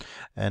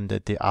 and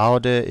the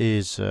outer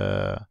is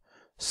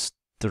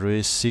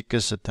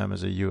 6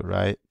 times u,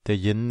 right? The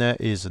inner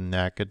is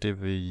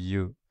negative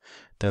u.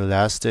 The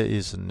last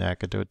is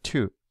negative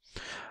 2.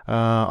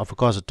 Of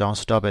course, don't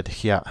stop it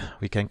here.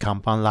 We can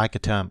compound like a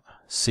term.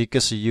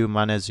 6u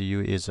minus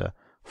u is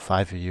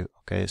 5u.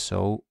 Okay,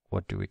 so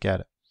what do we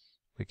get?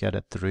 We get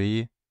a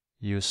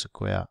 3u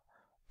square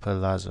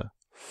plus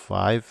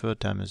 5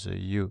 times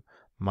u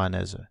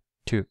minus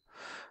 2.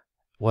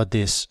 What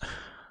is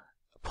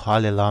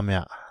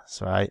polynomial,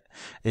 right?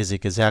 Is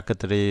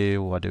exactly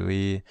what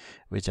we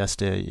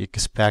just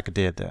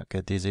expected.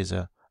 Okay, this is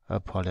a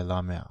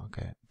polynomial.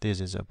 Okay,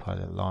 this is a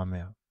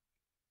polynomial.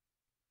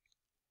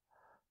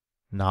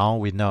 Now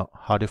we know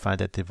how to find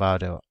the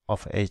derivative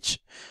of h.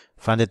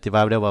 Find the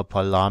derivative of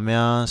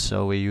polynomial,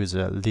 so we use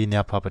a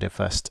linear property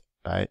first,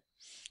 right?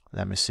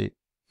 Let me see.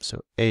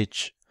 So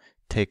h,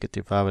 take a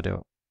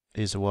derivative,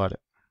 is what?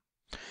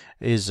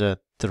 Is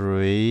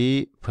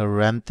 3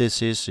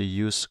 parenthesis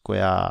u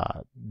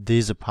square,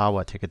 this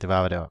power take a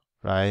derivative,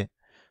 right?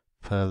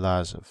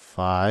 Plus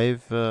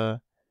 5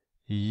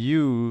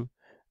 u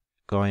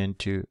going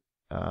to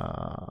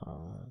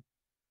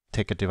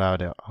take a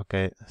derivative.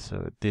 Okay,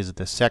 so this is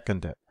the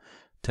second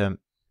term,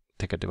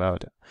 take a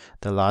derivative.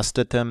 The last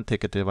term,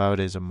 take a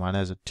derivative, is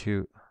minus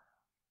 2,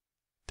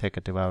 take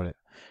a derivative.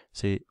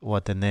 See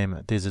what the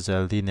name, this is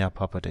a linear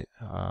property.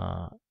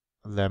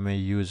 Let me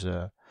use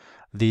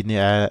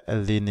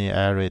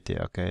linearity.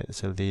 Okay,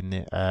 it's a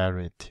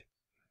linearity.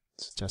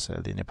 It's just a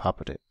linear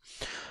property.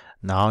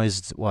 Now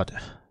is what?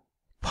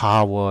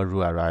 Power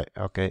rule, right?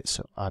 Okay,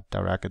 so I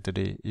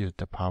directly use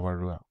the power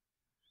rule.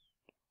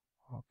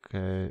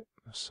 Okay,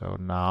 so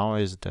now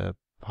is the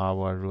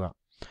power rule.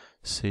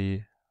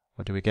 See,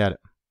 what do we get?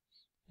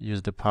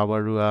 Use the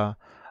power rule.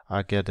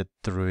 I get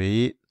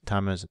 3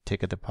 times,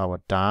 take the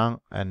power down,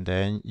 and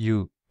then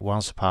u,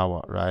 1's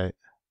power, right?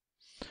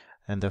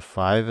 And the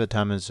 5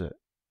 times,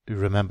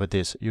 remember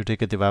this, you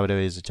take a derivative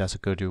is just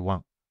go to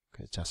 1.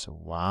 Okay, just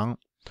 1.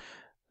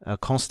 A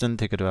constant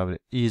take a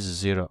derivative is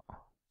 0.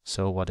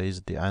 So what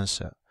is the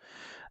answer?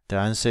 The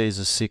answer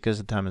is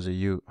 6 times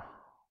u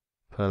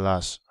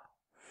plus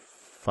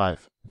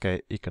 5.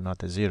 Okay, equal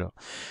to 0.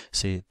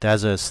 See,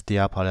 that's a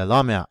still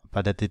polynomial,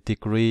 but the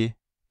degree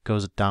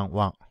goes down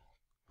 1.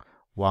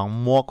 One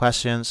more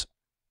questions.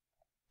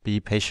 Be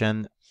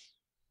patient.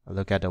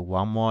 Look at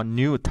one more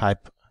new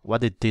type.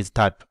 What is this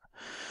type?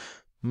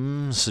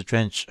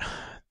 Strange.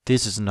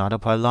 This is not a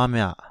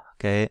polynomial.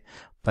 Okay,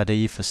 but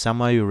if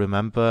someone you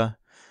remember,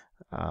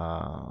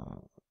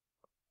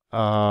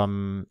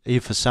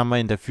 if someone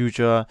in the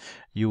future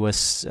you will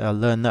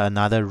learn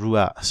another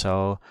rule,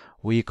 so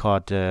we call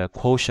the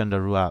quotient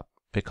rule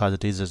because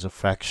this is a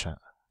fraction.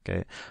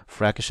 Okay,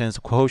 fractions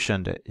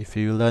quotient. If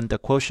you learn the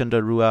quotient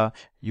rule,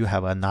 you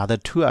have another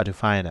tool to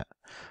find it.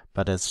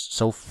 But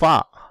so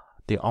far,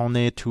 the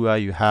only tool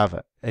you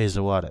have is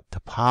what? The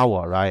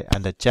power, right?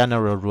 And the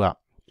general rule.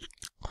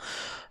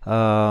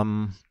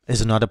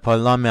 It's not a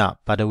polynomial,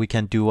 but we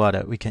can do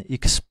what? We can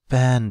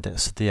expand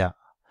still.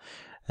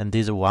 And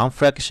this one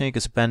fraction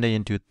expanded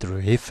into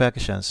 3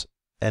 fractions.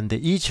 And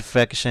each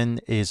fraction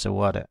is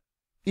what?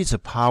 It's a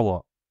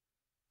power.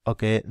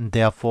 Okay,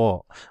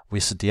 therefore, we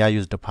still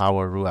use the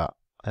power rule.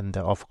 And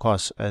of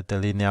course, the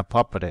linear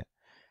property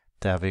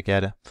that we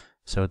get.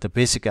 So the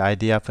basic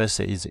idea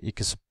first is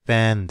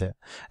expand.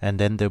 And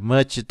then the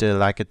merge the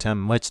like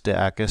term, merge the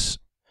x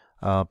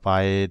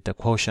by the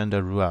quotient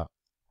rule.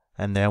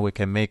 And then we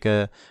can make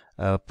a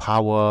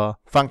power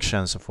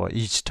functions for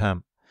each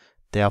term.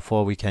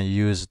 Therefore, we can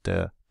use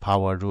the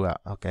power rule.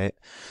 Okay,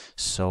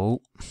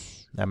 so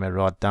let me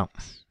write down.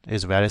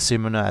 It's very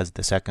similar as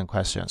the second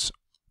questions.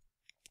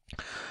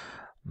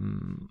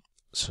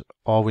 So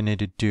all we need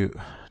to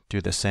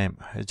do the same.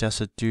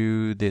 Just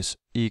do this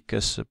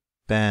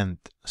expand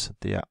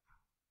still.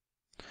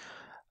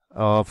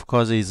 Of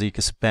course, it's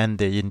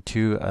expanded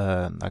into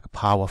like a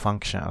power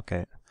function.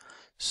 Okay,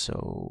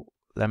 so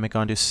let me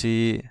go to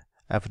see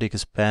after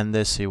expand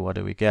this, see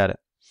what we get.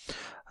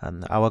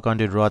 And I will going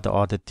to write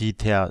all the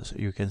details.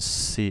 You can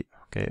see.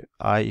 Okay,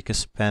 I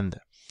expand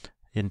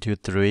into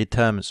 3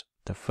 terms.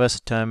 The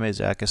first term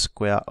is x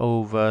squared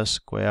over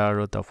square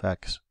root of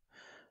x.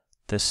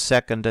 The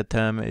second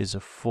term is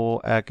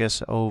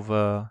 4x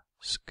over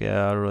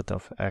square root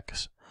of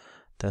x.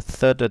 The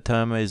third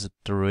term is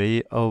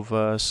 3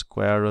 over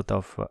square root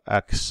of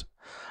x.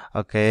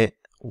 Okay,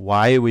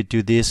 why we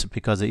do this?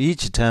 Because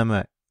each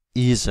term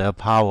is a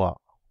power.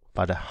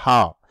 But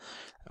how?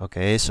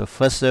 Okay, so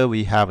first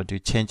we have to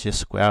change the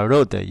square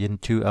root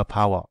into a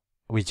power,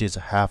 which is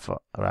half,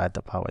 right?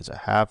 The power is a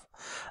half.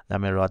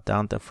 Let me write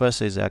down. The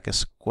first is x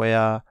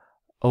squared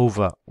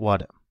over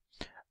what?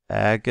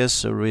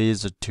 X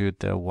raised to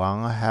the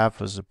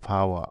 1/2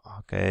 power.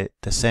 Okay,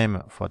 the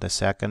same for the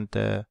second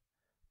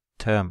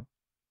term.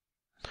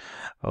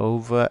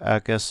 Over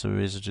x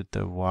raised to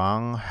the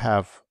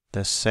 1/2.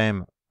 The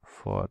same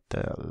for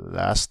the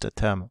last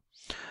term.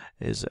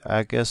 Is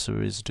x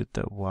raised to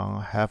the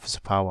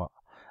 1/2 power.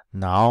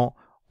 Now,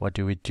 what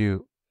do we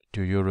do?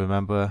 Do you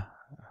remember?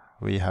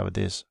 We have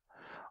this.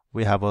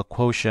 We have a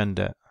quotient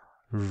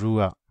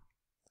rule.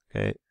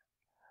 Okay.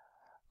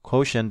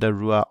 Quotient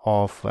rule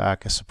of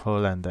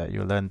exponent.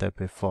 You learned that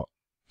before.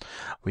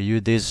 We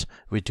use this,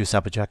 we do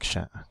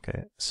subtraction.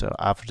 Okay. So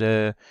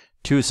after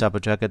 2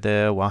 subtract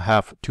the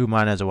 1/2, 2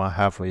 minus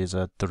 1/2 is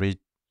 3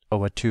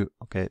 over 2.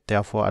 Okay.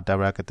 Therefore, I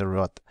direct the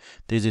root.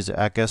 This is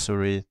x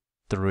raised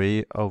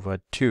 3 over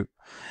 2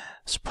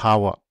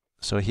 power.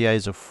 So here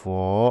is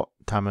 4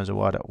 times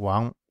what?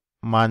 1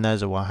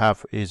 minus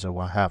 1/2 is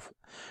 1/2.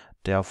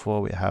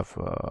 Therefore, we have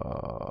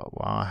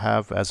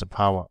 1/2 as a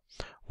power.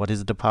 What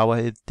is the power?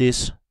 Is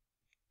this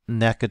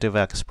negative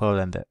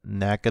exponent,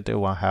 negative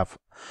 1/2.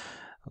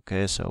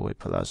 Okay, so we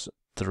plus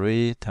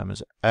 3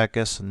 times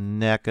x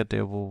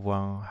negative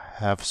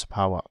 1/2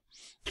 power.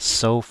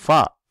 So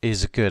far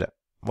is good.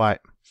 Why?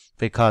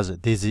 Because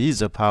this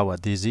is a power,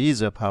 this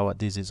is a power,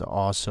 this is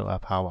also a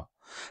power.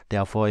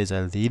 Therefore, it's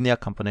a linear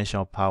combination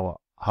of power.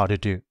 How to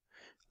do?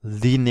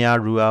 Linear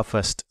rule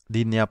first,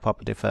 linear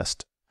property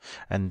first,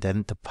 and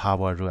then the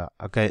power rule.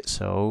 Okay,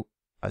 so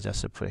I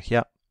just put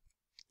here.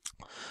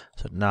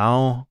 So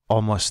now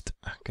almost.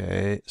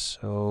 Okay,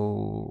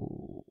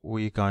 so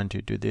we're going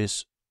to do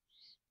this.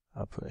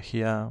 I'll put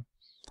here,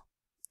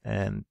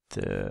 and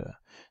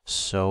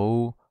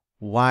so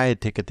y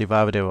take a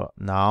derivative.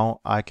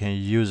 Now I can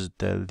use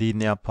the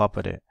linear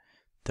property.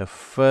 The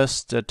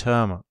first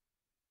term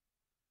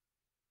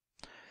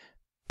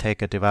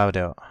take a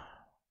derivative.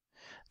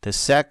 The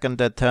second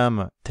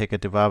term take a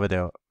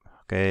derivative.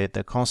 Okay,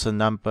 the constant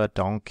number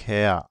don't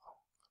care.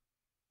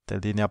 The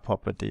linear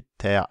property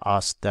tell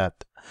us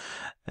that.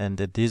 And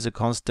this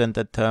constant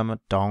term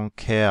don't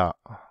care.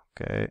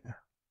 Okay.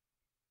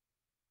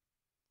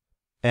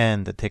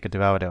 And take a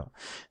derivative.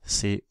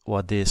 See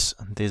what this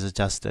is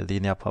just a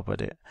linear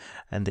property.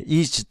 And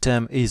each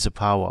term is a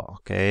power.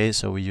 Okay,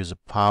 so we use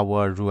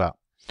power rule.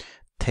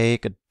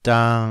 Take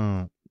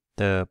down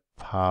the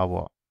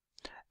power.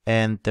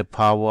 And the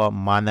power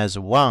minus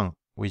 1,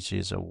 which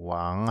is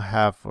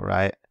 1/2,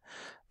 right?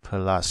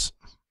 Plus.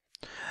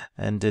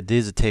 And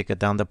this take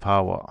down the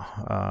power.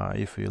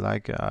 If you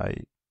like,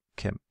 I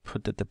can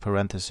put the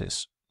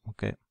parentheses.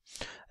 Okay.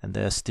 And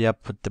still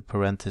put the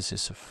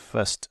parentheses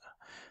first.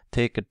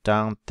 Take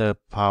down the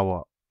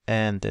power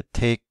and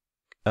take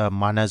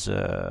minus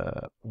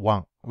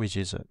 1, which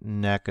is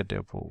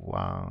negative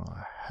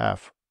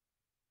 1/2,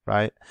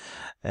 right?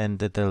 And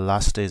the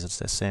last is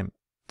the same.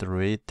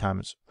 3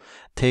 times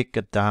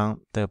take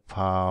down the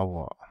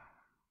power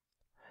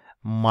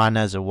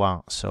minus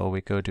 1, so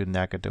we go to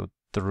negative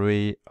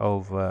 3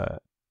 over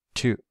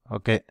 2.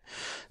 Okay,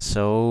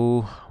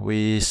 so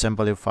we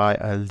simplify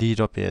a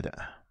little bit,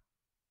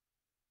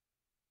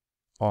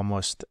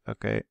 almost.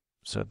 Okay,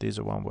 So this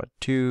one was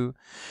 2,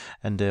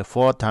 and the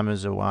 4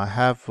 times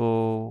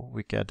 1/2,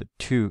 we get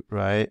 2,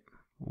 right?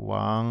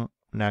 1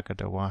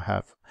 negative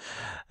 1/2,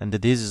 and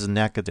this is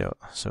negative,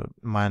 so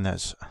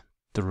minus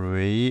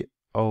 3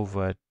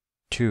 over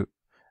 2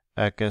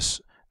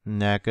 x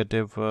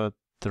negative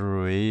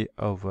 3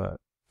 over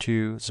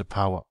 2 the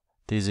power.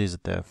 This is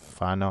the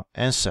final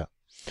answer.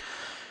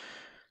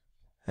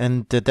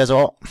 And that's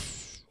all.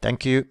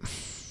 Thank you.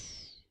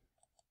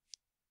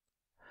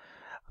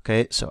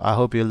 Okay, so I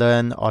hope you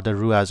learn all the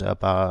rules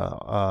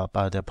about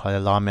the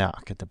polynomial,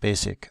 the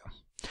basic.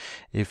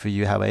 If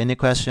you have any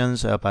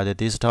questions about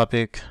this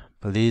topic,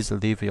 please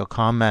leave your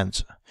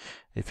comments.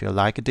 If you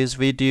like this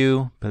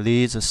video,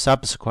 please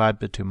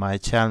subscribe to my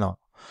channel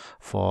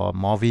for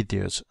more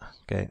videos.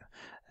 Okay,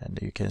 and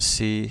you can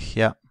see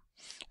here.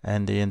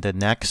 And in the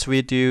next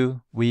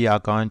video, we are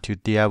going to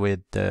deal with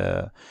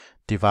the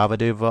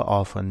derivative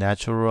of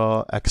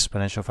natural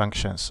exponential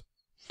functions.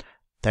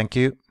 Thank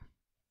you.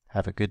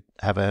 Have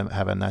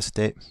a nice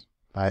day.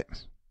 Bye.